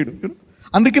భయంతో చేయడు.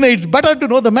 అందుకనే it's better to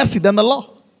know the mercy then the law.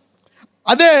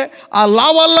 అదే ఆ లా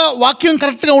వల్ల వాక్యం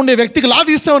కరెక్ట్గా ఉండే వ్యక్తికి లా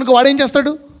తీస్తామనుకో, వాడు ఏం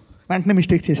చేస్తాడు? వెంటనే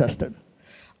మిస్టేక్ చేసేస్తాడు.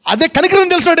 అదే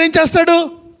కనికరం తెలిసినాడు ఏం చేస్తాడు?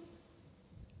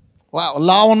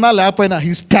 లా ఉన్నా లేకపోయినా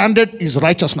he standard is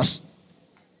righteousness.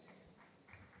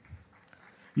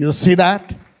 You see that?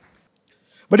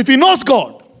 But if he knows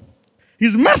God,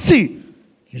 his mercy,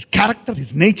 his character,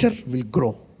 his nature will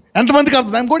grow. ఎంతమందికి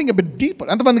అర్థం? I'm going a bit deeper.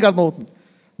 ఎంతమందికి అర్థం అవుతుంది?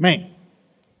 మే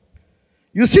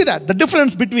you see that the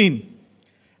difference between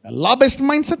a law-based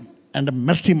mindset and a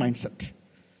mercy mindset.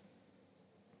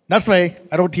 That's why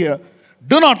I wrote here,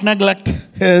 do not neglect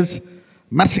his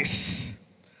mercies.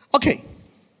 Okay.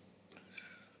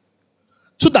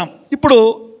 చూద్దాం. ఇప్పుడు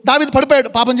దావీదు పడిపోయాడు,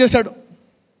 పాపం చేశాడు,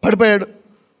 పడిపోయాడు,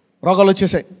 రోగాలు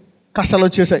వచ్చేసాయి, కష్టాలు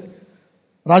వచ్చేసాయి,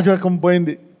 రాజవర్గం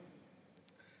పోయింది.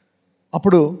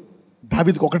 అప్పుడు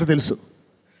దావీదుకు ఒకటి తెలుసు,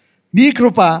 నీ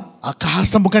కృప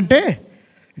ఆకాశము కంటే,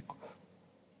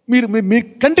 మీరు మీ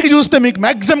కంటికి చూస్తే మీకు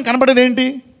మ్యాక్సిమం కనపడేది ఏంటి?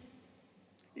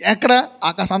 ఎక్కడ?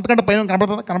 ఆకాశం అంతకంటే పైన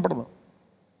కనపడుతుందా? కనపడదు.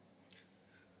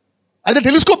 అదే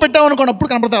టెలిస్కోప్ పెట్టామనుకోండి, అప్పుడు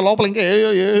కనపడతాయి, లోపల ఇంకా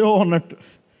ఏయో అన్నట్టు.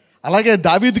 అలాగే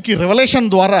దావీదుకి రెవల్యూషన్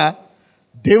ద్వారా,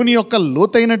 దేవుని యొక్క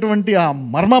లోతైనటువంటి ఆ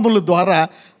మర్మముల ద్వారా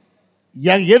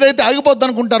ఏదైతే ఆగిపోద్ది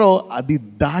అనుకుంటారో అది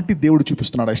దాటి దేవుడు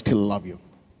చూపిస్తున్నాడు. I still love you.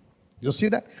 You see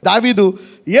that? దావీదు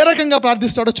ఏ రకంగా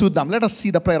ప్రార్థిస్తాడో చూద్దాం. Let us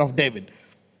see the prayer of David.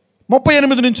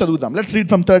 38 నుంచి చదువుదాం. Let's read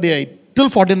from 38 till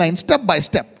 49 step by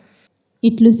step.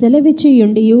 ఇట్లు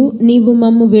సెలవిచ్చియుండియు నీవు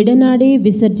మమ్ము విడనాడి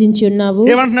విసర్జించి ఉన్నావు.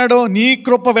 ఏమంటున్నాడు? నీ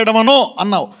కృప విడవను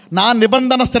అన్నావు, నా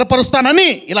నిబంధన స్థిరపరుస్తానని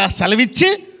ఇలా సెలవిచ్చి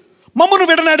మమ్మను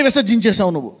విడనాడి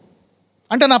విసర్జించేసావు నువ్వు.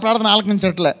 అంటే నా ప్రార్థన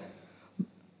ఆలకించట్లే,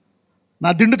 నా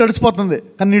దిండు తడిచిపోతుంది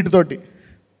కన్నీటితోటి,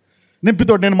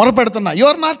 నింపితోటి నేను మొరపెడుతున్నా. You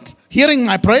are not hearing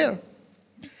my prayer.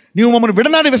 నీవు మమ్మల్ని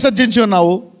విడనాడి విసర్జించి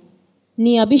ఉన్నావు.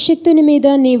 నీ అభిషిక్తుని మీద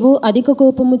నీవు అధిక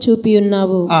కోపము చూపి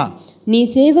ఉన్నావు. నీ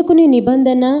సేవకుని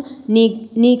నిబంధన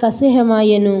నీకు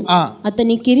అసహ్యమాయెను.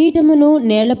 అతని కిరీటమును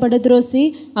నేల పడద్రోసి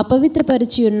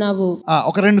అపవిత్రపరిచి ఉన్నావు.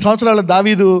 ఒక 2 సంవత్సరాలు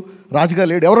దావీదు రాజుగా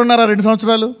లేడు. ఎవరున్నారా 2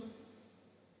 సంవత్సరాలు?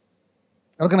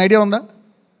 ఎవరికైనా ఐడియా ఉందా?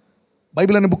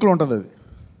 బైబిల్ అనే బుక్లో ఉంటుంది అది.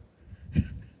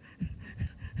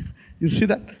 You see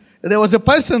that there was a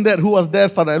person there who was there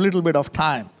for a little bit of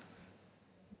time.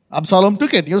 Absalom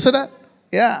took it. You see that?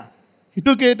 Yeah, he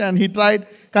took it and he tried.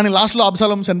 కానీ లాస్ట్లో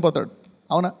Absalom చనిపోతాడు.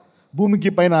 అవునా? భూమికి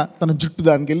పైన తన జుట్టు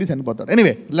దానికి వెళ్ళి చనిపోతాడు.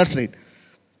 Anyway let's read.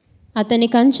 అతని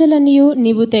కంచెలనియు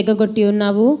నీవు తెగగొట్టి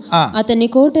ఉన్నావు, అతని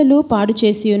కోటలు పాడు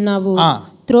చేసి ఉన్నావు.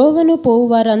 త్రోవను పోవు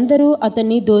వారందరూ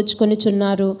అతన్ని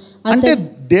దోచుకొనిచున్నారు. అంటే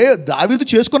దావీదు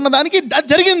చేసుకున్న దానికి అది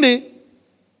జరిగింది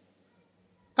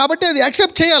కాబట్టి అది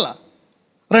యాక్సెప్ట్ చేయాలా?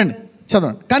 రండి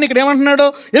చదవండి. కానీ ఇక్కడ ఏమంటున్నాడు?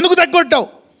 ఎందుకు తగ్గొట్టావు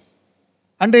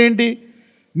అంటే ఏంటి?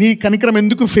 నీ కనికరం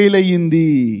ఎందుకు ఫెయిల్ అయ్యింది?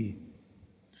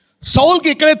 సౌల్కి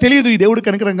ఇక్కడే తెలియదు ఈ దేవుడు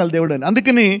కనికరం గల దేవుడు అని.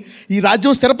 అందుకని ఈ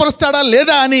రాజ్యం స్థిరపరుస్తాడా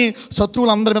లేదా అని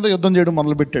శత్రువులందరి మీద యుద్ధం చేయడం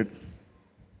మొదలుపెట్టాడు.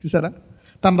 చూసారా?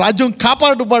 తన రాజ్యం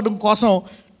కాపాడుకోవడం కోసం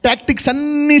టాక్టిక్స్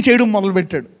అన్నీ చేయడం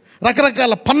మొదలుపెట్టాడు.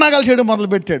 రకరకాల పన్నాగాలు చేయడం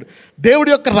మొదలుపెట్టాడు.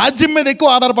 దేవుడి యొక్క రాజ్యం మీద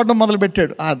ఎక్కువ ఆధారపడడం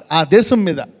మొదలుపెట్టాడు, ఆ దేశం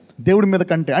మీద, దేవుడి మీద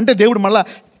కంటే. అంటే దేవుడు మళ్ళీ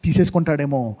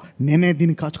తీసేసుకుంటాడేమో, నేనే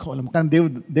దీన్ని కాచుకోవాలేమో. కానీ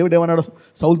దేవుడు ఏమన్నాడు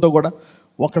సౌలుతో కూడా?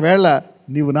 ఒకవేళ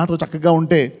నీవు నాతో చక్కగా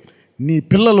ఉంటే నీ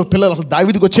పిల్లలు అసలు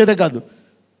దావీదుకి వచ్చేదే కాదు,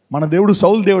 మన దేవుడు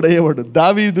సౌలు దేవుడు అయ్యేవాడు.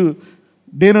 దావీదు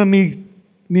నేను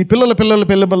నీ పిల్లలు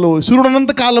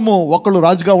సూర్యుడున్నంత కాలము ఒకళ్ళు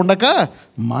రాజుగా ఉండక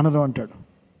మానరు అంటాడు.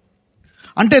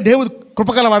 అంటే దేవుడు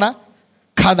కృపగలవాడా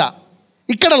కాదా?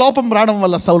 ఇక్కడ లోపం రావడం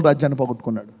వల్ల సౌలు రాజ్యాన్ని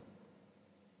పోగొట్టుకున్నాడు.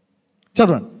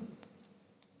 చదవండి.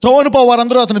 త్రోవను పోవు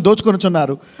వారందరూ అతన్ని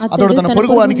దోచుకొనిచున్నారు, అతడు తన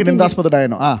పొరుగు వానికి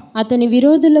నిందాస్పదుడాయెను. అతని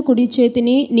విరోధుల కుడి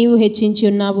చేతిని నీవు హెచ్చించి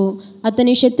ఉన్నావు,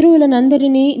 అతని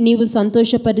శత్రువులనందరినీ నీవు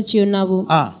సంతోషపరిచి ఉన్నావు.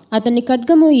 అతని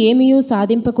ఖడ్గము ఏమీయూ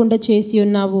సాధింపకుండా చేసి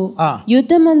ఉన్నావు.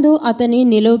 యుద్ధమందు అతని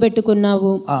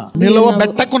నిలవబెట్టుకున్నావు.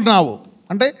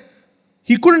 అంటే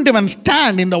he couldn't even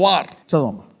stand in the war.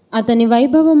 చదవమ్మా. అతని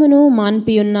వైభవమును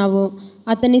మాన్పి ఉన్నావు,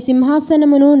 అతని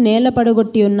సింహాసనమును నేల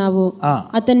పడగొట్టి ఉన్నావు.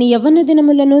 అతని యవ్వన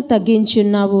దినములను తగ్గించి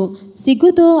ఉన్నావు,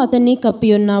 సిగ్గుతో అతన్ని కప్పి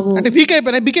ఉన్నావు. అంటే వీక్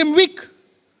అయిపోయినా, బికేమ్ వీక్.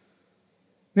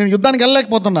 నేను యుద్ధానికి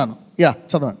వెళ్ళలేకపోతున్నాను.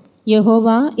 చదవండి.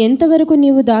 యెహోవా, ఎంతవరకు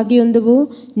నీవు దాగి ఉందువు?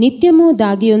 నిత్యము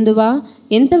దాగి ఉందువా?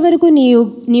 ఎంతవరకు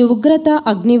నీ ఉగ్రత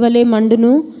అగ్నివలే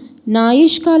మండును? నా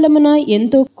ఆయుష్కాలమున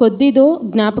ఎంతో కొద్దిదో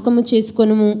జ్ఞాపకము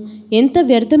చేసుకొనుము. ఎంత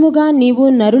వ్యర్థముగా నీవు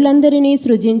నరులందరినీ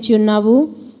సృజించి ఉన్నావు.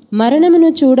 మరణమును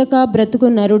చూడక బ్రతుకు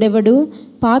నరుడెవడు?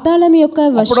 పాతాళం యొక్క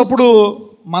అప్పుడప్పుడు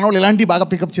మనోళ్ళు ఇలాంటివి బాగా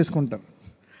పికప్ చేసుకుంటారు.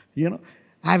 యూనో,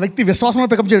 ఆ వ్యక్తి విశ్వాసంలో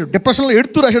పికప్ చేయడు, డిప్రెషన్లో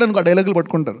ఎడుతూ రాశాడనుకో ఆ డైలాగులు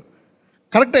పట్టుకుంటారు.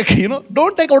 కరెక్టే.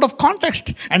 Don't take out of context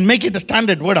and make it a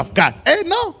standard word of God.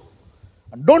 No,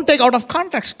 don't take out of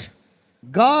context.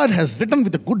 God has return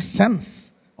with a good sense.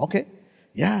 Okay,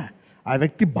 yeah, ఆ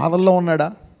వ్యక్తి బాధల్లో ఉన్నాడా,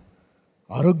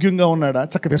 ఆరోగ్యంగా ఉన్నాడా,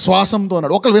 చక్క విశ్వాసంతో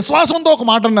ఉన్నాడు. ఒక విశ్వాసంతో ఒక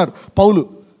మాట అన్నారు పౌలు,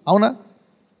 అవునా?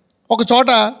 ఒక చోట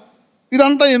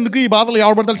ఇదంతా ఎందుకు, ఈ బాధలు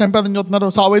ఎవరు పడతారు, సంపాదన చూస్తున్నారు,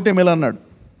 సావు అయితే మేలు అన్నాడు.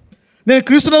 నేను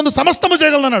క్రీస్తునందు సమస్తము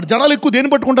చేయగలను అన్నాడు. జనాలు ఎక్కువ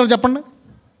దేన్ని పట్టుకుంటారు చెప్పండి?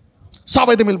 సావు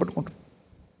అయితే మేలు పట్టుకుంటారు.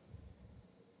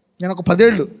 నేను ఒక 10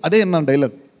 ఏళ్ళు అదే విన్నాను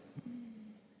డైలాగ్.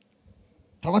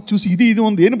 తర్వాత చూసి ఇది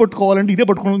ఉంది, ఏం పట్టుకోవాలంటే ఇదే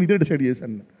పట్టుకోవాలని ఇదే డిసైడ్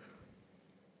చేశాను.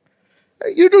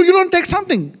 You don't take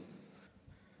something.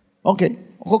 Okay,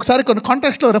 ఒక్కొక్కసారి కొన్ని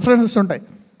కాంటెక్స్ట్లో రెఫరెన్సెస్ ఉంటాయి.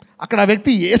 అక్కడ ఆ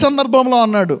వ్యక్తి ఏ సందర్భంలో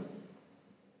అన్నాడు,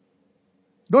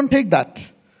 డోంట్ టేక్ దాట్.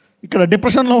 ఇక్కడ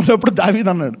డిప్రెషన్లో ఉన్నప్పుడు దావీదు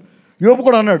అన్నాడు, యోబు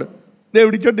కూడా అన్నాడు,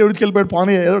 దేవుడు ఇచ్చాడు, దేవుడికి వెళ్ళిపోయాడు,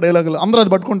 పానీ ఏదో డైలాగులు అందరూ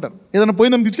అది పట్టుకుంటారు. ఏదైనా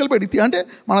పోయిందని తీసుకెళ్ళిపోయాడు. అంటే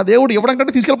మన దేవుడు ఇవ్వడం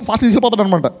కంటే ఫాస్ట్ తీసుకెళ్ళిపోతాడు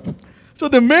అనమాట. So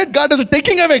they made God as a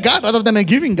taking away God rather than a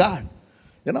giving God.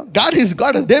 God is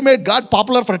God. They made God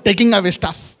popular for taking away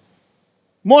stuff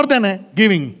more than a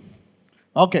giving.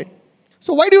 Okay, so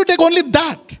why do you take only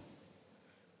that?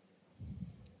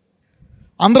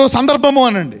 అందరూ సందర్భము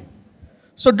అనండి.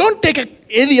 So don't take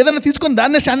ఏదైనా తీసుకొని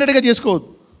దాన్నే స్టాండర్డ్గా చేసుకోవద్దు.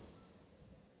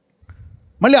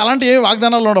 మళ్ళీ అలాంటి ఏ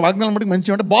వాగ్దానాలు ఉండవు. వాగ్దానాలు మటుకు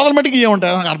మంచిగా ఉంటాయి, బోధన మటుకు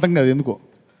ఏముంటాయి నాకు అర్థం కాదు ఎందుకో.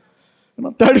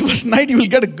 31st night you will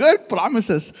get good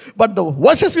promises, but the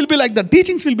verses will be like that,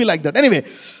 teachings will be like that. Anyway,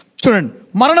 చూడండి,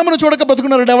 మరణమును చూడక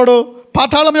బ్రతుకున్నాడు ఎవడు?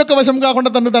 పాతాళం యొక్క వశం కాకుండా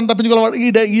తను తప్పించుకోవాడు. ఈ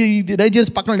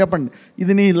దయచేసి పక్కన చెప్పండి,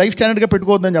 ఇది నీ లైఫ్ స్టాండర్డ్గా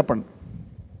పెట్టుకోవద్దని చెప్పండి.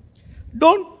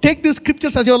 Don't take this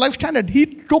scriptures as your life standard. He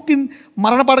took in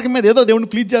మరణ పడక మీద ఏదో దేవుడిని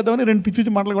ప్లీజ్ చేద్దామని 2 పిచ్చి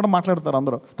పిచ్చి మాటలు కూడా మాట్లాడతారు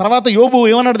అందరూ. తర్వాత యోబు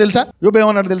ఏమన్నాడు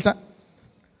తెలుసా?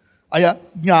 అయ్యా,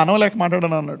 జ్ఞానం లేక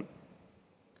మాట్లాడాను అన్నాడు.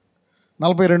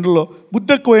 42లో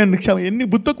ఎన్ని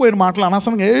బుద్ధెక్కువైన మాటలు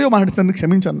అనవసరంగా ఏయో మాట్లాడుతాను,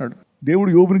 క్షమించి అన్నాడు. దేవుడు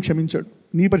యోబుని క్షమించాడు.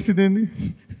 నీ పరిస్థితి ఏంది?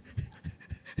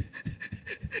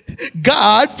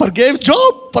 God forgave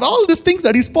Job for all these things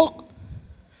that he spoke.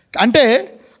 అంటే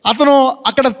అతను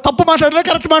అక్కడ తప్పు మాట్లాడాడా,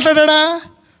 కరెక్ట్ మాట్లాడా?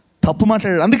 తప్పు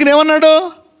మాట్లాడాడు. అందుకని ఏమన్నాడు?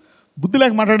 బుద్ధి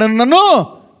లేక మాట్లాడాను, నన్ను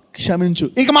క్షమించు,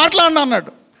 ఇంక మాట్లాడినా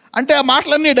అన్నాడు. అంటే ఆ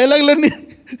మాటలన్నీ, డైలాగులన్నీ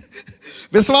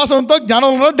విశ్వాసంతో,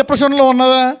 జ్ఞానంలో, డిప్రెషన్లో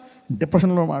ఉన్నదా?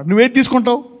 డిప్రెషన్లో నువ్వేది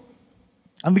తీసుకుంటావు?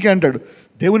 అందుకే అంటాడు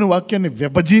దేవుని వాక్యాన్ని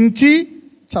విభజించి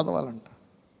చదవాలంట.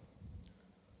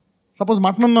 సపోజ్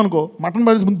మటన్ ఉందనుకో, మటన్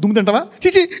బయట దుమ్ము తింటావా?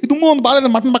 చీచి ఈ దుమ్ము ఉంది బాగాలేదు,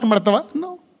 మటన్ పక్కన పెడతావా? నో.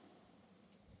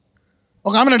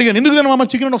 ఒక ఆమెను అడిగాను, ఎందుకు తినవా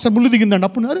చికెన్ అంటే, ఒకసారి ముళ్ళు దిగిందండి.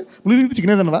 అప్పుడు ముళ్ళు దిగితే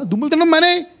చికెన్ తినవా? దుమ్ములు తినడం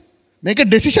మనే. Make a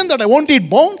decision that I won't eat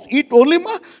bones, eat only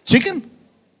మా చికెన్.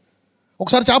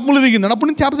 ఒకసారి చేప ముళ్ళు దిగిందండి, అప్పుడు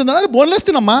నేను చేప తిన్నాను. అది బోన్లెస్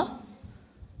తినమ్మా.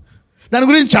 దాని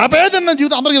గురించి చేపే తిన్నాను,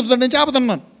 జీవితం అందరూ చెప్తాను నేను చేప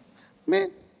తిన్నాను.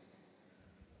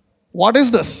 వాట్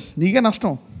ఈస్ దస్? నీకే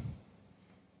నష్టం.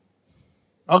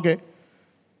 ఓకే,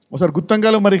 ఒకసారి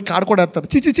గుత్తంగాలు మరి కాడ కూడా వేస్తారు.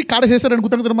 చిచి కాడ చేస్తారని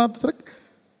గుత్తంగా తినమా?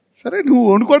 సరే నువ్వు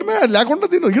వండుకోవడమే, అది లేకుండా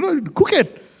తిను. Cook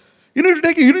it. You need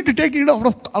to take it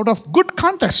out of good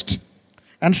context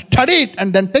and study it and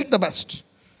then take the best.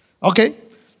 Okay?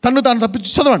 తన్ను తాను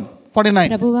తప్పించి చదవండి. 49.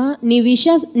 ప్రభువా,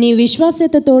 నీ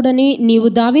విశ్వాస్యత తోడని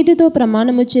నీవు దావీదుతో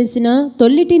ప్రమాణము చేసిన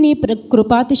తొల్లిటి నీ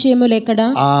కృపాతిశయములెక్కడా?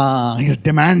 He's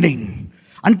demanding.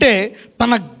 అంటే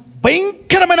తన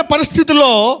భయంకరమైన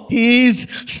పరిస్థితుల్లో he is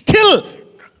still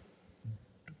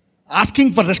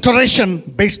asking for restoration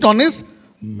based on his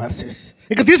mercies.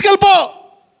 ఇక తీసుకెళ్ళిపో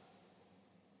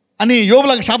అని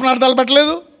యోబులాగా శాపనార్థాలు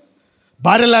పెట్టలేదు,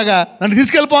 భార్యలాగా నన్ను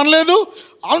తీసుకెళ్ళిపో అనలేదు.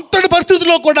 అంతటి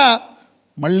పరిస్థితుల్లో కూడా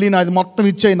మళ్ళీ నాది మొత్తం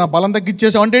ఇచ్చేయి, నా బలం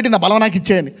తగ్గిచ్చేసి అంటే నా బలం నాకు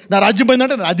ఇచ్చేయని, నా రాజ్యం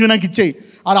పోయిందంటే నా రాజ్యం నాకు ఇచ్చేయి,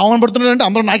 ఆడ అవమానపడుతున్నాడంటే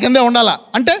అందరూ నాకెందే ఉండాలా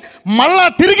అంటే మళ్ళా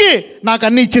తిరిగి నాకు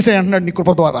అన్నీ ఇచ్చేసాయి అంటున్నాడు నీ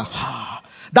కృప ద్వారా.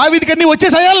 దావీదుకి అన్నీ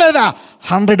వచ్చేసాయా లేదా?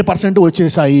 100%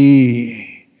 వచ్చేసాయి.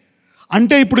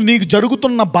 అంటే ఇప్పుడు నీకు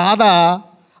జరుగుతున్న బాధ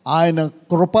ఆయన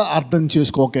కృప అర్థం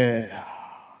చేసుకోకే.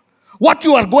 What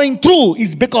you are going through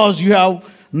is because you have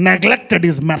neglected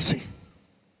his mercy.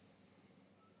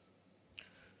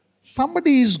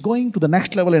 Somebody is going to the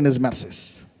next level in his mercies.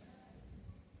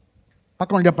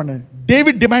 పక్కన చెప్పండి,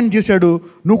 డేవిడ్ డిమాండ్ చేశాడు,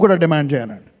 నువ్వు కూడా demand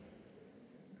చేయన్నాడు.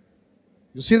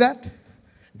 You see that?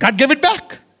 God gave it back.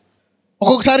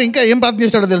 ఒక్కొక్కసారి ఇంకా ఏం ప్రార్థన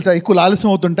చేశాడో తెలుసా? ఎక్కువ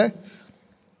ఆలస్యం అవుతుంటే,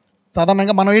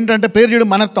 సాధారణంగా మనం ఏంటంటే ప్రేయర్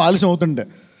చేయడం మనతో ఆలస్యం అవుతుంటే,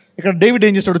 ఇక్కడ డేవిడ్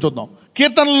ఏం చేస్తాడో చూద్దాం.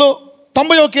 కీర్తనలో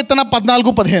 90వ కీర్తన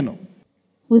 14-15.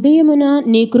 ఉదయమున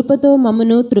నీ కృపతో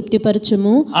మమ్మను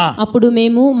తృప్తిపరచుము, అప్పుడు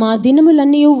మేము మా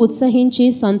దినములన్నీ ఉత్సహించి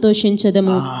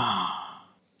సంతోషించదము.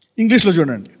 ఇంగ్లీష్లో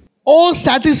చూడండి. ఓ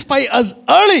satisfy us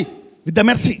early with the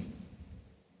mercy.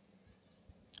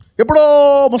 ఎప్పుడో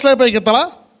ముసలి పైకి ఎత్తావా,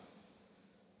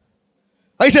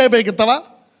 వయసు అయిపోయికి ఎత్తావా,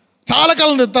 చాలా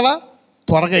కాలం తెస్తావా,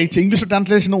 త్వరగా ఇచ్చే. ఇంగ్లీష్లో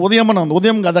ట్రాన్స్లేషన్ ఉదయం అని ఉంది.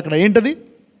 ఉదయం కాదు అక్కడ. ఏంటది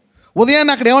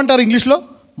ఉదయాన్ని అక్కడ ఏమంటారు ఇంగ్లీష్లో?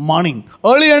 మార్నింగ్.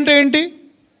 ఎర్లీ అంటే ఏంటి?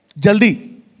 జల్దీ.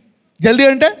 జల్దీ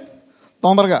అంటే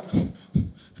తొందరగా,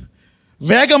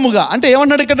 వేగముగా. అంటే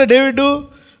ఏమన్నాడు ఇక్కడ డేవిడ్?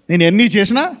 నేను ఎన్ని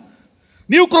చేసినా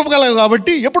నీవు కృపగలవు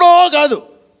కాబట్టి ఎప్పుడో కాదు,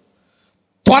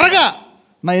 త్వరగా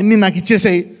నా ఎన్ని నాకు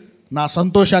ఇచ్చేసాయి, నా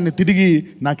సంతోషాన్ని తిరిగి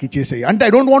నాకు ఇచ్చేసాయి. అంటే I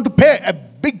don't want to pay a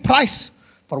big price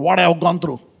for what I have gone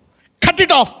through. Cut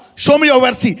it of, show me your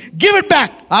mercy, give it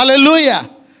back. Hallelujah.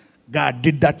 God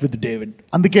did that with David.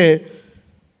 అందుకే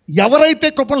ఎవరైతే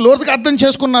కృపను లోతుగా అర్థం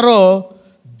చేసుకున్నారో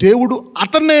దేవుడు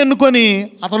అతన్నే ఎన్నుకొని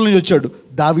అతని నుంచి వచ్చాడు.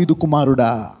 దావీదు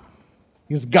కుమారుడా,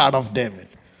 is God of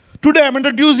David. Today I'm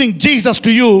introducing Jesus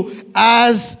to you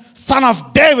as son of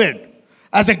David,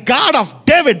 as a God of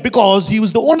David, because he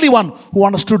was the only one who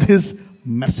understood his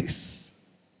mercies.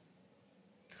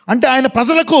 అంటే ఆయన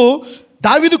ప్రజలకు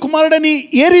దావీదు కుమారుడని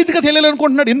ఏ రీతిగా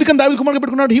తెలియాలనుకుంటున్నాడు? ఎందుకని దావీదు కుమారుడు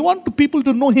పెట్టుకున్నాడు? He want people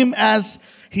to know him as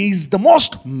he is the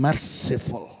most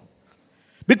merciful,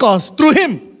 because through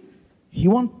him he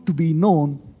want to be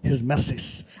known his mercies.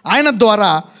 ఆయన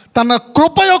ద్వారా తన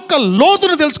కృప యొక్క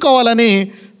లోతును తెలుసుకోవాలని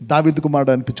దావీదు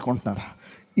కుమారుడు అనిపించుకుంటున్నారు.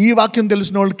 ఈ వాక్యం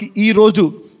తెలిసిన వాళ్ళకి ఈ రోజు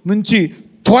నుంచి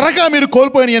త్వరగా మీరు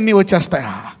కోల్పోయినవన్నీ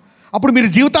వచ్చేస్తాయా? అప్పుడు మీరు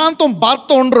జీవితాంతం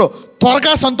బాధతో ఉండరు,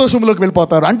 త్వరగా సంతోషంలోకి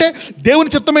వెళ్ళిపోతారు. అంటే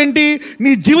దేవుని చిత్తం ఏంటి?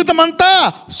 నీ జీవితం అంతా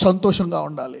సంతోషంగా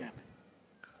ఉండాలి.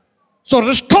 So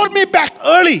restore me back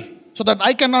early so that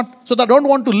I can not, so that I don't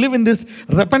want to live in this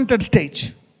repented stage.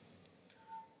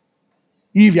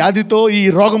 ఈ వ్యాధితో, ఈ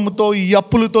రోగముతో, ఈ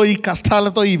అప్పులతో, ఈ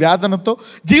కష్టాలతో, ఈ వేదనతో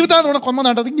జీవితాన్ని కూడా కొంతమంది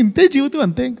అంటారు ఇంతే జీవితం,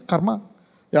 అంతే ఇంకా కర్మ,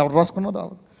 ఎవరు రాసుకున్నదో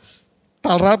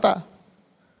తలరాత.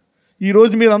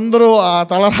 ఈరోజు మీరు అందరూ ఆ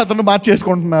తలరాతను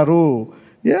మార్చేసుకుంటున్నారు.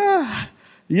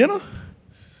 You know,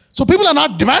 so people are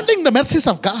not demanding the mercies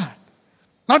of God,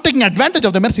 not taking advantage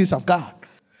of the mercies of God.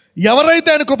 ఎవరైతే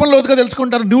ఆయన కృపను లోతుగా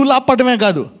తెలుసుకుంటారో నువ్వు లాభపడమే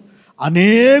కాదు,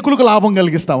 అనేకులకు లాభం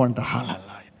కలిగిస్తావంట.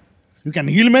 You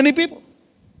can heal many people,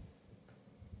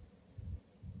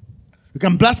 you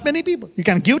can bless many people, you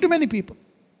can give to many people.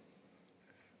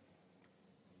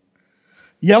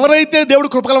 ఎవరైతే దేవుడు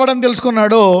కృపగలవాడని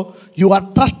తెలుసుకున్నాడో you are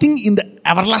trusting in the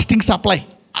ever lasting supply.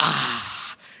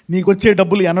 నీకు వచ్చే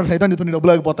డబ్బులు ఎన్నో సైతం నీ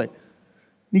డబ్బులు ఆగిపోతాయి,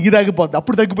 నీకు ఇది ఆగిపోద్ది,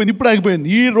 అప్పుడు తగ్గిపోయింది, ఇప్పుడు ఆగిపోయింది.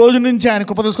 ఈ రోజు నుంచి ఆయన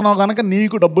కృప తెలుసుకున్నావు కనుక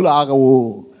నీకు డబ్బులు ఆగవు.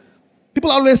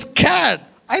 పీపుల్ ఆల్వేస్ స్కార్డ్,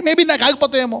 మేబీ నాకు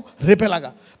ఆగిపోతాయేమో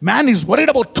రేపేలాగా. Man is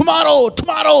worried about tomorrow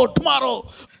tomorrow tomorrow.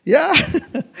 Yeah.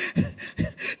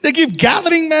 They keep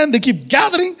gathering, man. They keep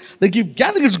gathering.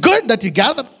 It's good that you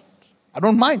gather. I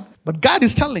don't mind. But God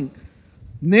is telling,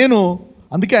 నేను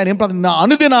అందుకే ఆయన ఏం ప్రార్థన, నా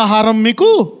అనుదిన ఆహారం మీకు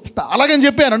అలాగని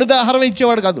చెప్పి ఆయన అనుదిన ఆహారం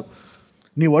ఇచ్చేవాడు కాదు.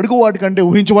 నీవు అడుగు వాటికంటే,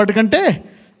 ఊహించే వాటికంటే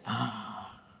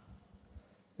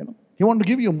he want to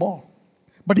give you more.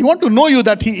 But he want to know you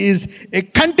that he is a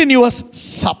continuous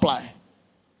supply.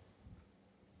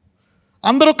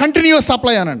 అందరూ కంటిన్యూస్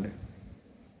సప్లై అనండి.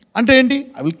 అంటే ఏంటి?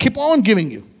 I will keep on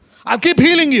giving you, I keep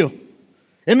healing you.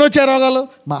 ఎన్నో వచ్చే రోగాలు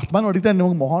మా ఆత్మాను అడిగితే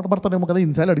మొహమాట పడతానేమో కదా,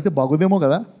 ఇన్నిసార్లు అడిగితే బాగోదేమో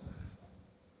కదా.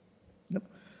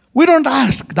 We don't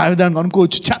ask. దానికి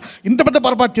అనుకోవచ్చు, ఇంత పెద్ద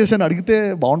పొరపాటు చేశాను అడిగితే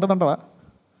బాగుంటుందంటవా?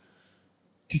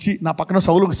 చిచి, నా పక్కన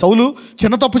సౌలు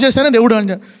చిన్న తప్పు చేస్తేనే దేవుడు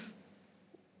అని,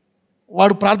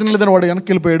 వాడు ప్రార్థన లేదని వాడు వెనక్కి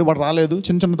వెళ్ళిపోయాడు, వాడు రాలేదు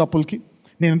చిన్న చిన్న తప్పులకి.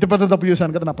 నేను ఇంత పెద్ద తప్పు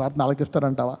చేశాను కదా, నా ప్రార్థన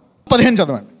ఆలకిస్తారంటావా? 15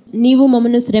 చదవండి. నీవు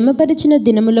మమ్మను శ్రమపరిచిన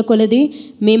దినముల కొలది,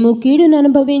 మేము కీడును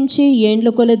అనుభవించి ఏండ్ల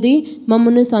కొలది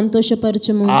మమ్మను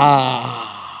సంతోషపరచుము.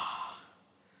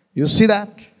 You see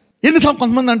that?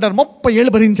 కొంతమంది అంటారు 30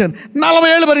 ఏళ్ళు భరించాను, 40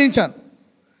 ఏళ్ళు భరించాను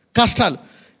కష్టాలు.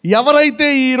 ఎవరైతే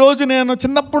ఈరోజు నేను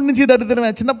చిన్నప్పటి నుంచి దరిద్రమే,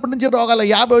 చిన్నప్పటి నుంచి రోగాలు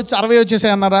 50 వచ్చి 60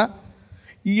 వచ్చేసాయి అన్నారా,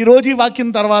 ఈరోజు ఈ వాక్యం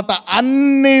తర్వాత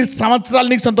అన్ని సంవత్సరాలు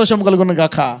నీకు సంతోషం కలుగును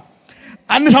గాక,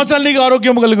 అన్ని సంవత్సరాలు నీకు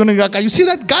ఆరోగ్యం కలుగును గాక. You see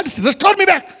that? God restore me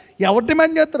back. ఎవరు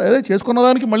డిమాండ్ చేస్తారు? అదే చేసుకున్న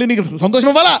దానికి మళ్ళీ నీకు సంతోషం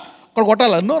ఇవ్వాలా, అక్కడ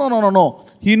కొట్టాలా? No no no no.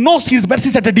 He knows his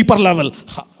mercies at a deeper level.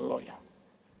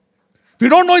 You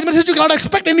don't know his mercies, you cannot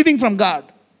expect anything from God.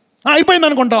 అయిపోయింది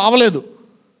అనుకుంటావు, అవ్వలేదు.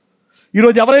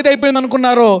 ఈరోజు ఎవరైతే అయిపోయింది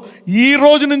అనుకున్నారో ఈ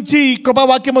రోజు నుంచి ఈ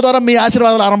కృపావాక్యము ద్వారా మీ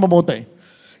ఆశీర్వాదాలు ఆరంభమవుతాయి.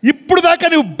 ఇప్పుడు దాకా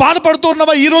నువ్వు బాధపడుతూ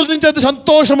ఉన్నావా, ఈ రోజు నుంచి అయితే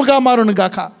సంతోషముగా మారును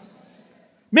గాక.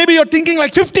 Maybe you're thinking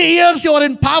like 50 years you are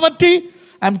in poverty.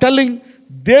 I'm telling,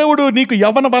 దేవుడు నీకు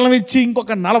యవ్వన బలం ఇచ్చి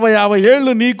ఇంకొక 40-50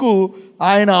 ఏళ్ళు నీకు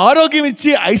ఆయన ఆరోగ్యం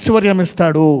ఇచ్చి ఐశ్వర్యం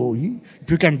ఇస్తాడు. It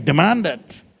you can demand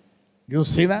it, you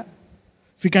see that.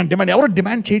 If you can demand, ఎవరు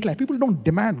డిమాండ్ చేయట్లే. People don't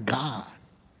demand God.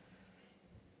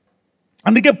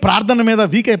 అందుకే ప్రార్థన మీద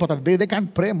వీక్ అయిపోతారు. They can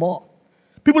pray more.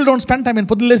 People don't spend time.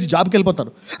 పొద్దున్న లేచి జాబ్కి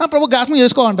వెళ్ళిపోతారు. ప్రభు జ్ఞాపకం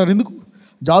చేసుకోవాలంటారు. ఎందుకు?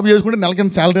 జాబ్ చేసుకుంటే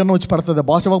నెలకింత శాలరీ అన్న వచ్చి పడుతుంది.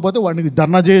 బాస్ ఇవ్వకపోతే వాడికి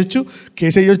ధర్నా చేయొచ్చు,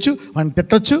 కేసు వేయొచ్చు, వాడిని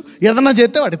తిట్టొచ్చు, ఏదన్నా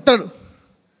చేస్తే వాడు ఇస్తాడు.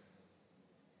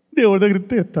 దేవుడి దగ్గర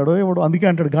ఇస్తే ఇస్తాడో ఎవడు. అందుకే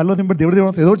అంటాడు గాల్లో దింపి దేవుడు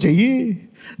ఏదో చెయ్యి.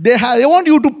 They want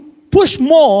you to push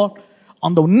more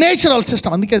on the natural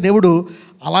system. అందుకే దేవుడు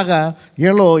అలాగా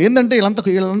వీళ్ళు ఏంటంటే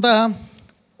వీళ్ళంతా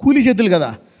కూలీ చేతులు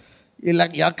కదా.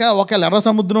 ఒకవేళ ఎర్ర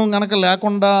సముద్రం కనుక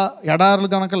లేకుండా, ఎడారులు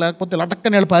కనుక లేకపోతే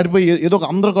లటక్కని వీళ్ళు పారిపోయి ఏదో ఒక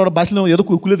అందరూ కూడా భాషలో ఏదో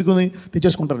కులెత్తుకుని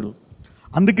తెచ్చేసుకుంటారు వీళ్ళు.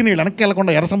 అందుకని వీళ్ళు వెనక్కి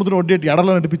వెళ్ళకుండా ఎర్ర సముద్రం ఒడ్డేటి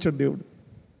ఎడలో నడిపించాడు దేవుడు.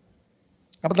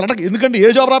 కాకపోతే లటక్, ఎందుకంటే ఏ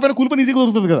జాబ్ రాపోయినా కూలి పని ఈజీగా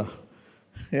దొరుకుతుంది కదా.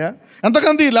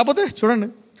 ఎంతకంది లేకపోతే చూడండి,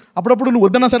 అప్పుడప్పుడు నువ్వు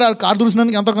వద్దన్నా సరే ఆ కారు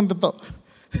తుడిసినందుకు ఎంతకంత ఇస్తావు.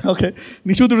 ఓకే,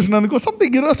 నీ shoe తుడిసినందుకు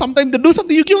something, some time they do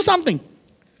something, you give something.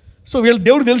 So వీళ్ళు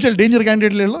దేవుడు తెలిసి వీళ్ళు డేంజర్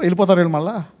క్యాండిడేట్లు వెళ్ళిపోతారు. వీళ్ళు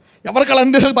మళ్ళీ ఎవరికి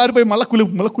అందరూ పారిపోయి మళ్ళీ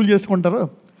కూలి చేసుకుంటారు.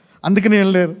 అందుకని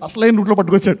వెళ్ళలేరు. అసలైన రూట్లో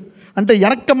పట్టుకొచ్చాడు. అంటే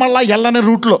వెనక్కి మళ్ళీ వెళ్ళనే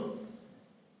రూట్లో.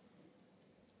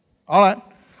 అలా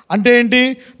అంటే ఏంటి?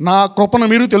 నా కృపను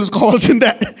మీరు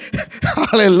తెలుసుకోవాల్సిందే.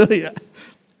 హల్లెలూయా.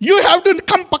 You have to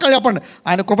come. పక్కన చెప్పండి,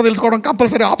 ఆయన కృప తెలుసుకోవడం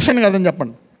కంపల్సరీ ఆప్షన్ కాదని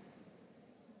చెప్పండి.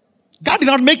 God did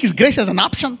not make his grace as an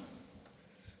option.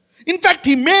 In fact,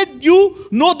 he made you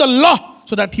know the law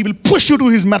so that he will push you to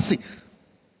his mercy.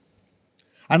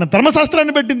 ఆయన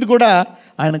ధర్మశాస్త్రాన్ని పెట్టింది కూడా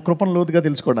ఆయన కృపను లోతుగా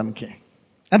తెలుసుకోవడానికి.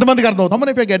 ఎంతమందికి అర్థం అవుతాం?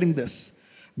 If you are getting this,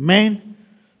 man,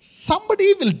 somebody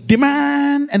will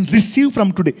demand and receive from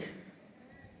today.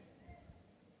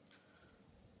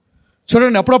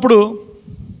 చూడండి, అప్పుడప్పుడు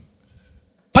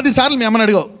 10 సార్లు మీ అమ్మని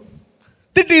అడిగావు,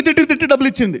 తిట్టి డబ్బులు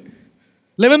ఇచ్చింది.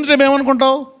 11th time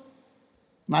ఏమనుకుంటావు?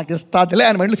 నాకు ఇస్తాదిలే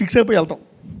అని మైండ్లో ఫిక్స్ అయిపోయి వెళ్తాం.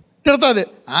 తిడతాది,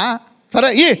 సరే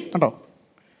ఏ అంటావు.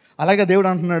 అలాగే దేవుడు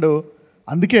అంటున్నాడు,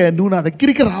 అందుకే నువ్వు నా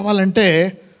దగ్గరికి రావాలంటే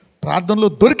ప్రార్థనలో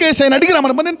దొరికేసాయని అడిగి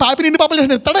రామని. నేను పాపి నిండి పాపలు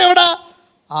చేసిన ఇస్తాడా ఎవడా?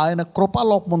 ఆయన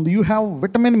కృపాలోపం ఉంది. You have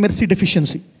vitamin mercy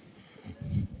deficiency.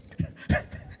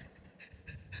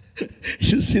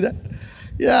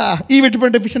 ఈ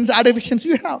విటమిన్ డెఫిషియన్సీ, ఆ డెఫిషియన్సీ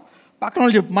యూ హ్యావ్. పక్కన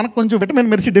వాళ్ళు చెప్పు, మనకు కొంచెం విటమిన్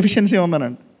మెర్సీ డెఫిషియన్సీ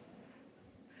ఉందనండి.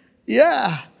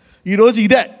 ఈరోజు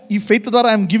ఇదే, ఈ ఫెయిత్ ద్వారా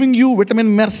I'm giving you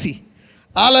vitamin mercy.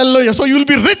 Hallelujah. So you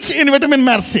will be rich in vitamin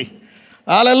mercy.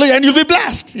 Hallelujah. And you'll be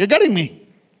blessed. You getting మీ?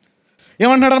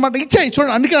 ఏమంటున్నాడు అనమాట? ఇచ్చేయి.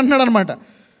 చూడండి, అందుకే అంటున్నాడు అనమాట,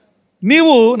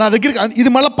 నీవు నా దగ్గరికి. ఇది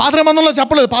మళ్ళీ పాత నిబంధనలో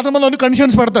చెప్పలేదు. పాత నిబంధనలో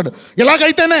కండిషన్స్ పెడతాడు.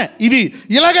 ఇలాగైతేనే ఇది,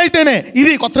 ఇలాగైతేనే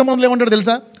ఇది. కొత్త నిబంధనలో ఏమంటాడు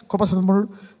తెలుసా? కృపాసత్యముడు,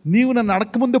 నీవు నన్ను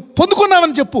అడగకముందే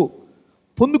పొందుకున్నావని చెప్పు.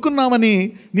 పొందుకున్నామని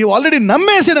నీవు ఆల్రెడీ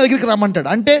నమ్మేసి నా దగ్గరికి రమ్మంటాడు.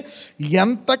 అంటే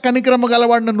ఎంత కనికరమ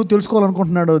గలవాడు నన్ను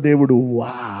తెలుసుకోవాలనుకుంటున్నాడో దేవుడు.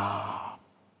 వా,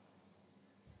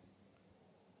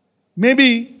 మేబీ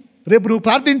రేపు నువ్వు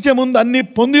ప్రార్థించే ముందు అన్ని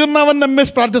పొంది ఉన్నావని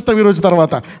నమ్మేసి ప్రార్థిస్తావు. ఈ రోజు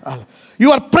తర్వాత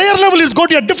your prayer level is go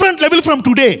to a different level from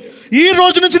today. ఈ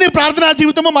రోజు నుంచి నీ ప్రార్థనా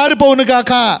జీవితము మారిపోవును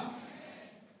గాక.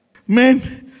 మేన్,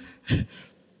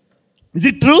 is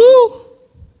it true?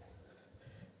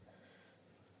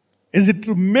 Is it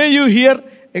true? May you hear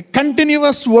a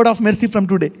continuous word of mercy from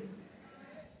today.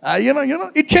 You know,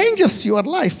 it changes your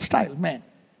lifestyle, man.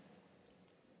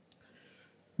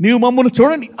 నీవు మమ్మల్ని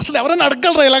చూడండి, అసలు ఎవరైనా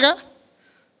అడగలరా ఇలాగా?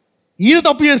 ఈయన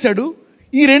తప్పు చేశాడు,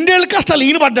 ఈ 2 ఏళ్ళ కష్టాలు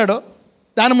ఈయన పడ్డాడు,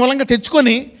 దాని మూలంగా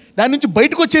తెచ్చుకొని దాని నుంచి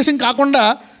బయటకు వచ్చేసి కాకుండా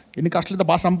ఎన్ని కష్టాలు అయితే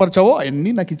బాగా సంపరిచావో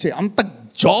అవన్నీ నాకు ఇచ్చే అంత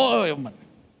Joy.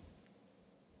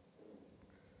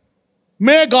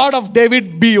 May God of David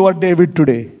be your David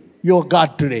today, your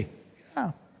God today.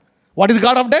 What is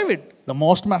God of David? The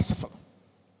most merciful.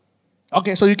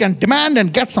 Okay, so you can demand and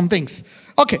get some things.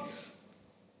 Okay.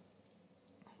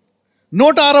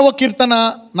 106వ కీర్తన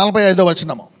 45వ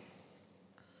వచనము.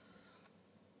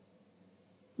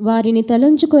 వారిని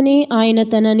తలంచుకొని ఆయన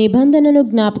తన నిబంధనను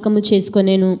జ్ఞాపకము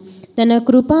చేసుకొనెను, తన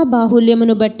కృపా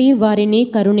బాహుల్యమును బట్టి వారిని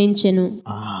కరుణించెను.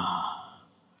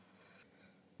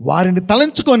 వారిని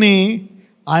తలంచుకొని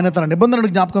ఆయన తన నిబంధనను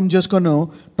జ్ఞాపకం చేసుకొని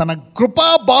తన కృపా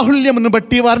బాహుల్యమును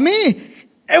బట్టి వారిని.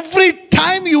 Every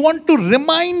time you want to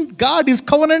remind God his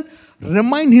covenant,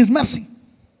 remind his mercy.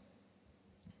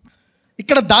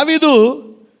 ఇక్కడ దావీదు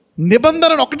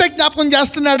నిబంధనను ఒకటే జ్ఞాపకం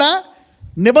చేస్తున్నాడా?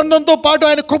 నిబంధనతో పాటు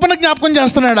ఆయన కృపను జ్ఞాపకం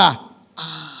చేస్తున్నాడా?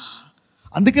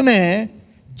 అందుకనే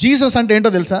జీసస్ అంటే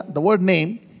ఏంటో తెలుసా? ద వర్డ్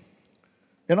నేమ్,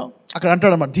 యూనో, అక్కడ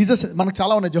అంటాడు అన్నమాట. జీసస్ మనకు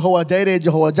చాలా ఉన్నాయి. జెహోవా జైరే,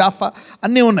 జెహోవా జాఫా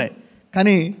అన్నీ ఉన్నాయి.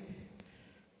 కానీ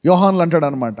యోహానులు అంటాడు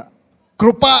అనమాట,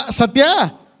 కృపా సత్య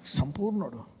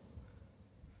సంపూర్ణుడు.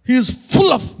 He's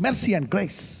full of mercy and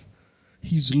grace.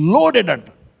 He's loaded అంట,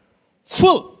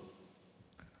 full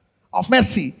of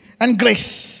mercy and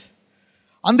grace.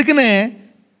 అందుకనే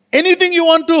Anything you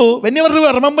want to, whenever you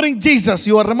are remembering Jesus,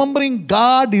 you are remembering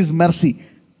God is mercy.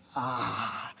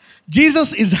 Jesus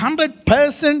is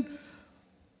 100%,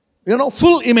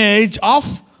 full image of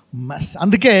mercy.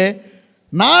 అందుకే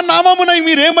నా నామమున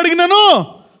మీరు ఏం అడిగినాను,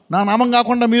 నా నామం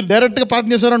కాకుండా మీరు డైరెక్ట్గా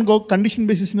ప్రార్థన చేశారనుకో, కండిషన్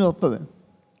బేసిస్ మీద వస్తుంది.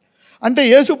 అంటే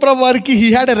యేసు ప్రభు వారికి he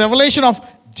had a revolution of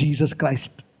Jesus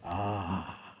Christ.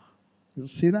 You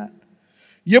see that?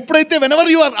 ఎప్పుడైతే whenever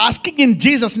you are asking in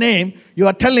Jesus name, you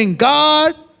are telling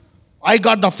God, I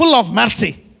got the full of mercy,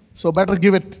 so better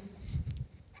give it.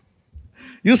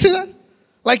 You see that?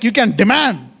 Like you can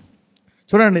demand.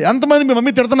 చూడండి, ఎంతమంది మీ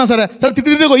mummy తిడుతున్నా సరే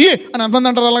తిట్టిదిగో ఇయ్యి అని ఎంతమంది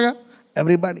అంటారు అలాగా?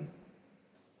 Everybody.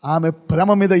 ఆమె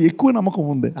ప్రేమ మీద ఎక్కువ నమ్మకం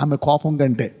ఉంది ఆమె కోపం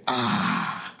కంటే.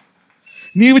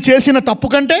 నీవు చేసిన తప్పు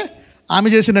కంటే, ఆమె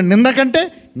చేసిన నింద కంటే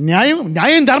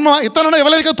న్యాయం ధర్మం ఇతరులను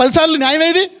ఇవ్వలేదు కదా 10 సార్లు. న్యాయం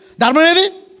ఏది, ధర్మం ఏది?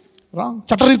 రాంగ్.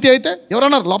 చట్టరీత్యా అయితే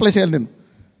ఎవరన్నారు లోపలేసేయాలి నేను.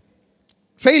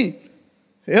 ఫెయిల్.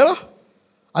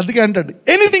 అందుకే అంటాడు,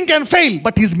 anything can fail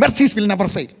but his mercies will never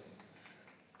fail.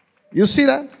 You see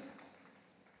that?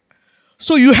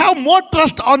 So you have more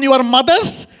trust on your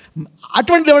mothers.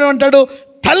 అటువంటి దేవుడు ఏమంటాడు,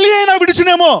 తల్లి అయినా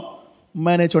విడిచినేమో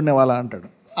మేనే చూడనే వాళ్ళ అంటాడు.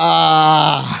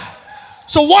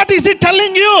 So what is it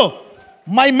telling you?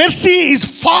 My mercy is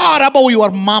far above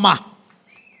your మామా.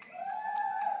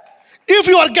 If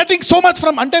you are getting so much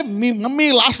from, అంటే మీ మమ్మీ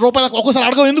లాస్ట్ రూపాయి ఒక్కోసారి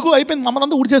అడగవు, ఎందుకు అయిపోయింది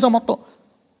మమ్మల్ని ఉడిచేసాం మొత్తం,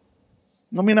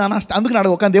 మమ్మీ నా అందుకని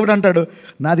అడగవు. కానీ దేవుడు అంటాడు,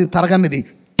 నాది తరగనిది,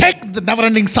 take the never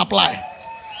ending supply.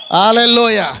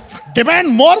 Hallelujah. Demand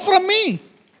more from మీ.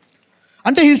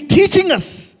 అంటే he's teaching us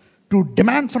to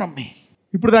demand from మీ.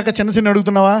 ఇప్పుడు దాకా చిన్న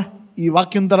అడుగుతున్నావా? ఈ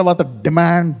వాక్యం తర్వాత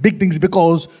demand big things,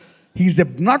 because he's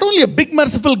not only a big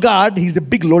merciful God, he's a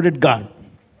big loaded God.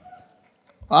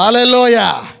 హల్లెలూయా.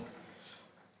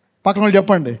 పక్కన వాళ్ళు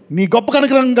చెప్పండి, నీ గొప్ప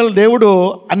కనికరం గల దేవుడు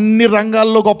అన్ని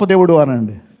రంగాల్లో గొప్ప దేవుడు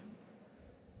అనండి.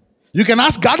 You can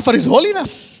ask God for his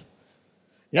holiness.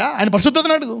 ఆయన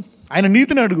పరిశుద్ధతను అడుగు, ఆయన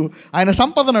నీతిని అడుగు, ఆయన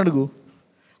సంపదను అడుగు.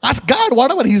 Ask God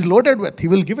what ever he's loaded with, he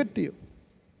will give it to you.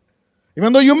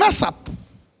 Even though you mess up,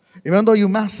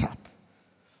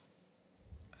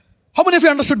 how many of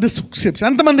you understood this scripture?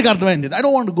 ఎంతమందికి అర్థమైంది? I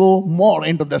don't want go more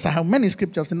into this. I have many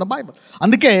scriptures in the Bible.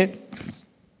 అందుకే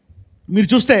మీరు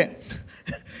చూస్తే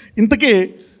ఇంతకీ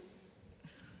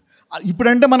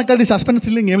ఇప్పుడంటే మనకు అది suspense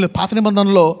thrilling ఏం లేదు. పాత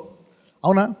నిబంధనలో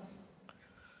అవునా,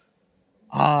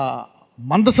 ఆ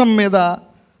మందసం మీద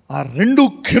ఆ 2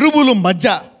 కెరూబుల మధ్య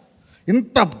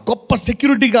ఇంత గొప్ప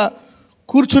సెక్యూరిటీగా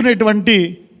కూర్చునేటువంటి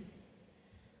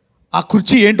ఆ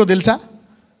కుర్చీ ఏంటో తెలుసా?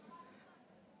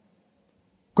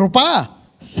 కృపా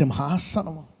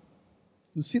సింహాసనము.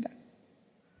 You see that?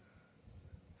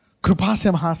 కృపా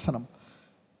సింహాసనం.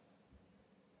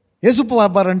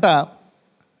 యేసుప్రభు వారంట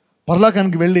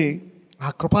పరలోకానికి వెళ్ళి ఆ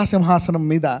కృపా సింహాసనం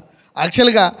మీద,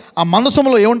 యాక్చువల్గా ఆ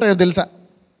మందసంలో ఏముంటాయో తెలుసా?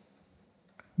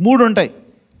 3 ఉంటాయి.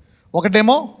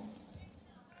 ఒకటేమో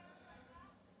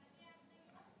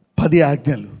 10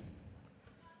 ఆజ్ఞలు,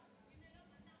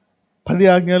 10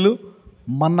 ఆజ్ఞలు,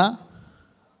 మన్నా,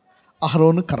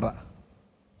 అహరోను కర్ర.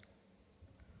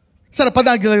 సరే 10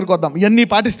 ఆజ్ఞల దగ్గరికి వద్దాం. ఇవన్నీ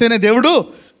పాటిస్తేనే దేవుడు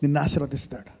నిన్ను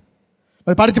ఆశీర్వదిస్తాడు.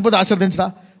 మరి పాటించకపోతే ఆశీర్వదించరా?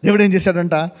 దేవుడు ఏం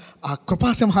చేశాడంట, ఆ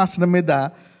కృపాసింహాసనం మీద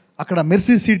అక్కడ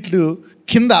మెర్సీ సీట్లు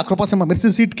కింద, మెర్సీ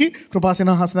సీట్కి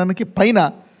కృపాసింహాసనానికి పైన,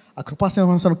 ఆ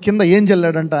కృపాసింహాసనం కింద ఏం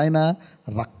చల్లాడంట ఆయన?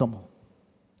 రక్తము.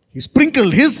 He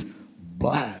sprinkled his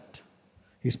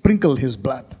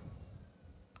blood.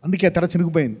 అందుకే తెర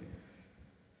చినుకుపోయింది.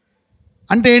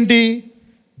 అంటే ఏంటి?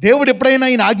 దేవుడు ఎప్పుడైనా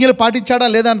ఈయన ఆజ్ఞలు పాటించాడా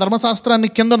లేదా ధర్మశాస్త్రాన్ని,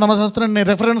 కింద ధర్మశాస్త్రాన్ని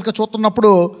రెఫరెన్స్గా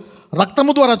చూస్తున్నప్పుడు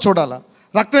రక్తము ద్వారా చూడాలా.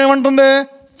 రక్తం ఏమంటుంది?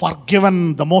 ఫర్గివెన్,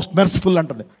 ద మోస్ట్ మెర్సిఫుల్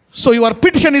అంటుంది. So your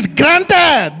petition is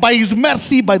granted by his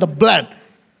mercy, by the blood.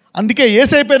 అందుకే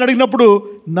యేసయ్య అడిగినప్పుడు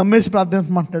నమ్మేసి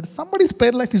ప్రార్థించమంటున్నాడు. Somebody's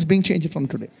prayer life is being changed from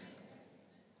today.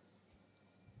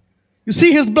 You see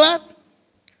his blood.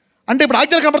 అంటే ఇప్పుడు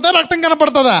ఆజ్ఞలు కనపడతా, రక్తం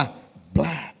కనపడుతుందా?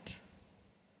 బ్లడ్.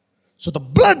 సో ద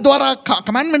బ్లడ్ ద్వారా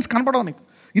కమాండ్మెంట్స్ కనపడవు నీకు.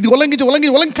 ఇది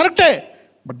ఉల్లంఘించి కరెక్టే,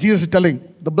 but Jesus is telling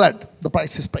the blood, the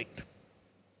price is paid.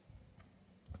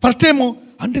 First time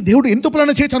అంటే దేవుడు ఎంత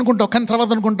తప్పులైనా చేయొచ్చు అనుకుంటావు, కానీ తర్వాత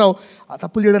అనుకుంటావు ఆ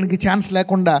తప్పులు చేయడానికి ఛాన్స్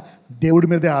లేకుండా దేవుడి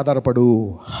మీదే ఆధారపడు.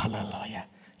 హల్లెలూయా.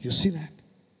 You see that?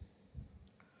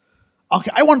 Okay,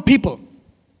 I want people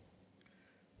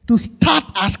to start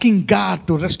asking God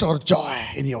to restore Joy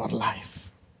in your life.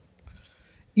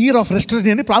 Year of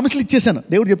restoration అని ప్రామిస్లు ఇచ్చేసాను.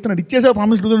 దేవుడు చెప్తున్నాడు, ఇచ్చేసావు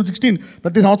ప్రామిస్ 2016.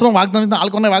 ప్రతి సంవత్సరం వాగ్దానం,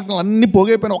 ఆడుకున్న వాగ్దానాలు అన్నీ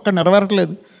పోగైపోయినా ఒక్క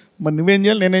నెరవేరట్లేదు. మరి నువ్వేం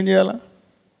చేయాలి, నేనేం చేయాలా?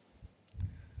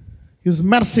 హిస్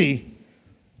మెర్సీ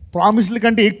ప్రామిస్ల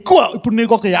కంటే ఎక్కువ. ఇప్పుడు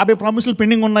నీకు ఒక 50 ప్రామిస్లు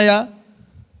పెండింగ్ ఉన్నాయా?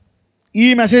 ఈ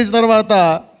మెసేజ్ తర్వాత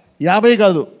 50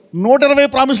 కాదు 120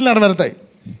 ప్రామిస్లు నెరవేరుతాయి.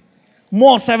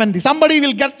 More 70. Somebody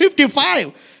will get 55.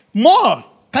 More.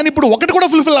 కానీ ఇప్పుడు ఒకటి కూడా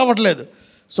ఫుల్ఫిల్ అవ్వట్లేదు.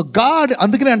 సో గాడ్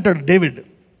అందుకనే అంటాడు డేవిడ్,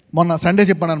 మొన్న సండే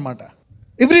చెప్పాను అనమాట,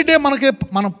 ఎవ్రీడే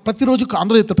మనం ప్రతిరోజు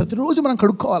అందరూ చెప్తారు ప్రతిరోజు మనం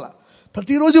కడుక్కోవాలా,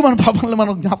 ప్రతిరోజు మన పాపాలను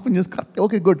మనం జ్ఞాపకం చేసుకోవాలి.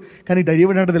 Okay good. కానీ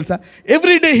డేవిడ్ అంటే తెలుసా,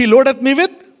 everyday he లోడెత్ me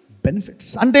with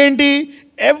benefits. అంటే ఏంటి?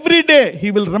 Everyday he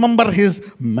will remember his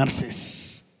mercies.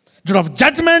 Instead of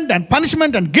judgment and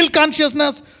punishment and guilt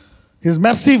consciousness, his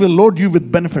mercy will load you with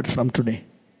benefits from today.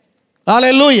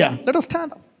 Hallelujah. Let us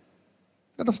stand up.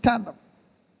 Let us stand up.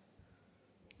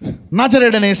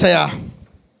 Nazareth and Isaiah,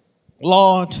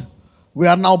 Lord, we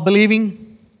are now believing.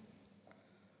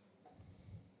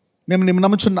 మేము నిన్ను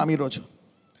నమ్ముచున్నాం ఈరోజు.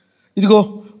 ఇదిగో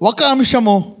ఒక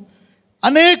అంశము,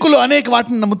 అనేకులు అనేక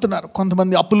వాటిని నమ్ముతున్నారు.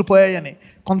 కొంతమంది అప్పులు పోయాయని,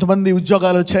 కొంతమంది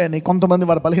ఉద్యోగాలు వచ్చాయని, కొంతమంది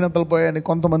వారి బలహీనతలు పోయాయని,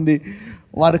 కొంతమంది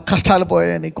వారి కష్టాలు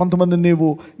పోయాయని, కొంతమంది నీవు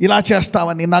ఇలా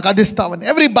చేస్తావని, నాకు అది ఇస్తావని.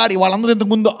 ఎవ్రీబాడీ వాళ్ళందరూ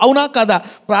ఇంతకు ముందు అవునా కాదా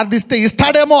ప్రార్థిస్తే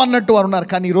ఇస్తాడేమో అన్నట్టు వారు ఉన్నారు.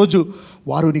 కానీ ఈరోజు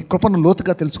వారు నీ కృపను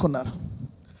లోతుగా తెలుసుకున్నారు.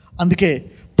 అందుకే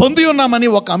పొంది ఉన్నామని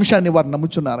ఒక అంశాన్ని వారు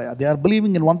నమ్ముచున్నారు. They are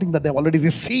believing in one thing that they already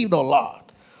received oh lord,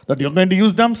 that you are going to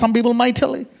use them. Some people might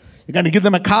tell you can give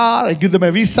them a car, give them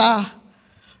a visa,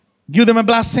 give them a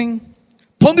blessing.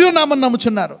 పొంది ఉన్నామని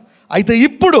నమ్ముచున్నారు. అయితే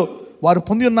ఇప్పుడు వారు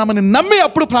పొంది ఉన్నామని నమ్మి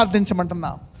అప్పుడు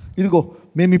ప్రార్థించమంటున్నాం. ఇదిగో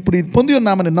మేము ఇప్పుడు ఇది పొంది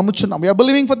ఉన్నామని నమ్ముచున్నాం. We are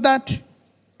believing for that,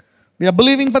 we are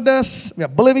believing for this,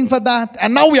 we are believing for that,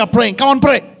 and now we are praying. Come on,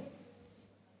 pray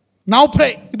now, ప్రే.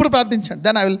 ఇప్పుడు ప్రార్థించండి.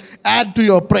 Then I will add to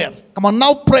your prayer. Come on,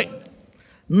 now pray,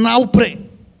 now pray.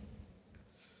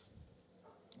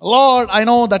 Lord, I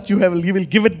know that you will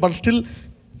give it, but still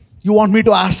you want me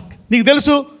to ask. నీకు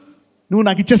తెలుసు నువ్వు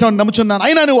నాకు ఇచ్చేసావని నమ్ముచున్నాను,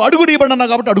 అయినా నువ్వు అడుగుడు ఇవ్వబడినా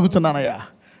కాబట్టి అడుగుతున్నానయ్యా.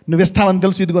 నువ్వు ఇస్తావని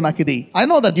తెలుసు, ఇదిగో నాకు ఇది. I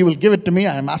know that you will give it to me.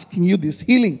 I'm asking you this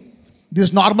healing,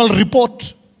 this normal report.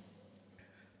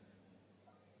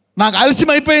 నాకు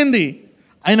ఆలస్యం అయిపోయింది,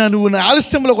 అయినా నువ్వు నా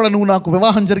ఆలస్యంలో కూడా నువ్వు నాకు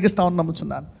వివాహం జరిగిస్తావని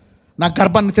నమ్ముచున్నాను, నా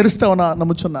గర్భాన్ని తెరుస్తావని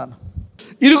నమ్ముచున్నాను.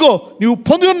 ఇదిగో నువ్వు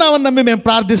పొంది ఉన్నావని నమ్మి మేము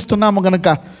ప్రార్థిస్తున్నాము కనుక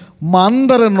మా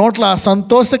అందరి నోట్ల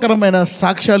సంతోషకరమైన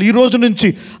సాక్ష్యాలు ఈ రోజు నుంచి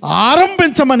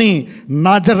ఆరంభించమని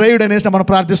నాజరేయుడు అనేసి మనం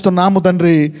ప్రార్థిస్తున్నాము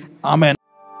తండ్రి. ఆమేన్.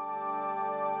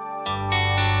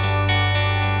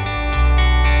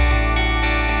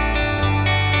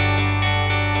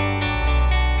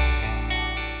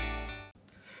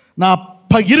 నా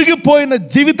ఇరిగిపోయిన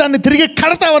జీవితాన్ని తిరిగి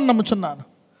కడతావని నమ్ముచున్నాను.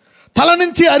 తల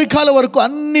నుంచి అరికాల వరకు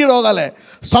అన్ని రోగాలే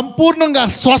సంపూర్ణంగా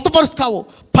స్వస్థపరుస్తావు.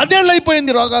 10 ఏళ్ళు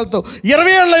అయిపోయింది రోగాలతో,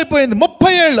 20 ఏళ్ళు అయిపోయింది,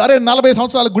 30 ఏళ్ళు. అరే 40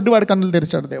 సంవత్సరాల గుడ్డివాడి కన్నులు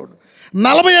తెరిచాడు దేవుడు.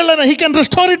 40 ఏళ్ళైనా he can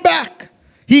restore it back,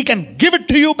 he can give it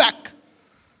to you back.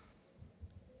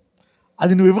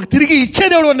 అది నువ్వు తిరిగి ఇచ్చే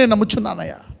దేవుడు అని నేను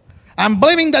నమ్ముచున్నానయ్యా. I'm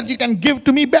believing that you can give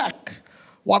to me back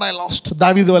what I last.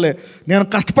 దావీదు వలె నేను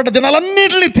కష్టపడ్డ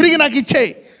దినాలన్నింటినీ తిరిగి నాకు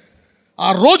ఇచ్చేయి.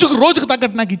 ఆ రోజుకు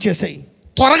తగ్గట్టు నాకు ఇచ్చేసాయి.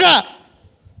 త్వరగా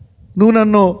నువ్వు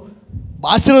నన్ను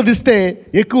ఆశీర్వదిస్తే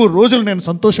ఎక్కువ రోజులు నేను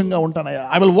సంతోషంగా ఉంటానయ్యా.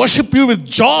 I will worship you with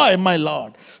Joy my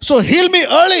lord. So heal me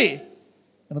early.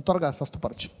 నేను త్వరగా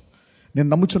స్వస్థపరచు. నేను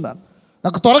నమ్ముచున్నాను,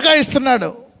 నాకు త్వరగా ఇస్తున్నాడు.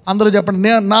 అందరూ చెప్పండి,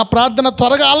 నేను నా ప్రార్థన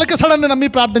త్వరగా ఆలకిస్తాడని నమ్మి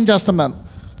ప్రార్థన చేస్తున్నాను.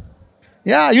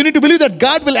 Yeah, you need to believe that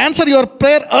God will answer your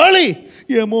prayer early.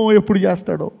 ఏమో ఎప్పుడు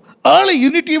చేస్తాడో. Early you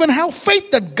need to even have faith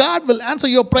that God will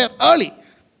answer your prayer early.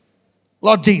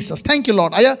 Lord Jesus, thank you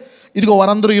lord. అయ్యా ఇదిగో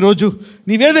వారందరూ ఈరోజు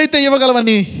నీవేదైతే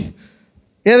ఇవ్వగలవని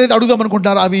ఏదైతే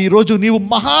అడుగుదామనుకుంటారో అవి ఈరోజు నీవు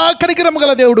మహాకనికరము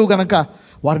గల దేవుడు గనక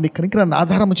వారిని కనికరాన్ని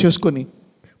ఆధారం చేసుకొని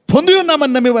పొంది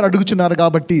ఉన్నామని నమ్మి వారు అడుగుచున్నారు.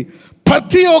 కాబట్టి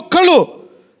ప్రతి ఒక్కరు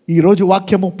ఈరోజు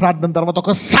వాక్యము ప్రార్థన తర్వాత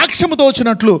ఒక సాక్ష్యముతో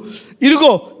వచ్చినట్లు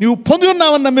ఇదిగో నీవు పొంది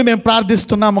ఉన్నామని నమ్మి మేము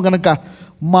ప్రార్థిస్తున్నాము గనక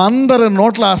మా అందరి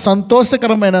నోట్ల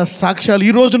సంతోషకరమైన సాక్ష్యాలు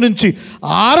ఈ రోజు నుంచి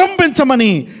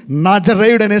ఆరంభించమని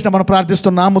నాజరేయుడు అనేసి మనం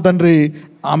ప్రార్థిస్తున్నాము తండ్రి.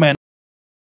 ఆమేన్.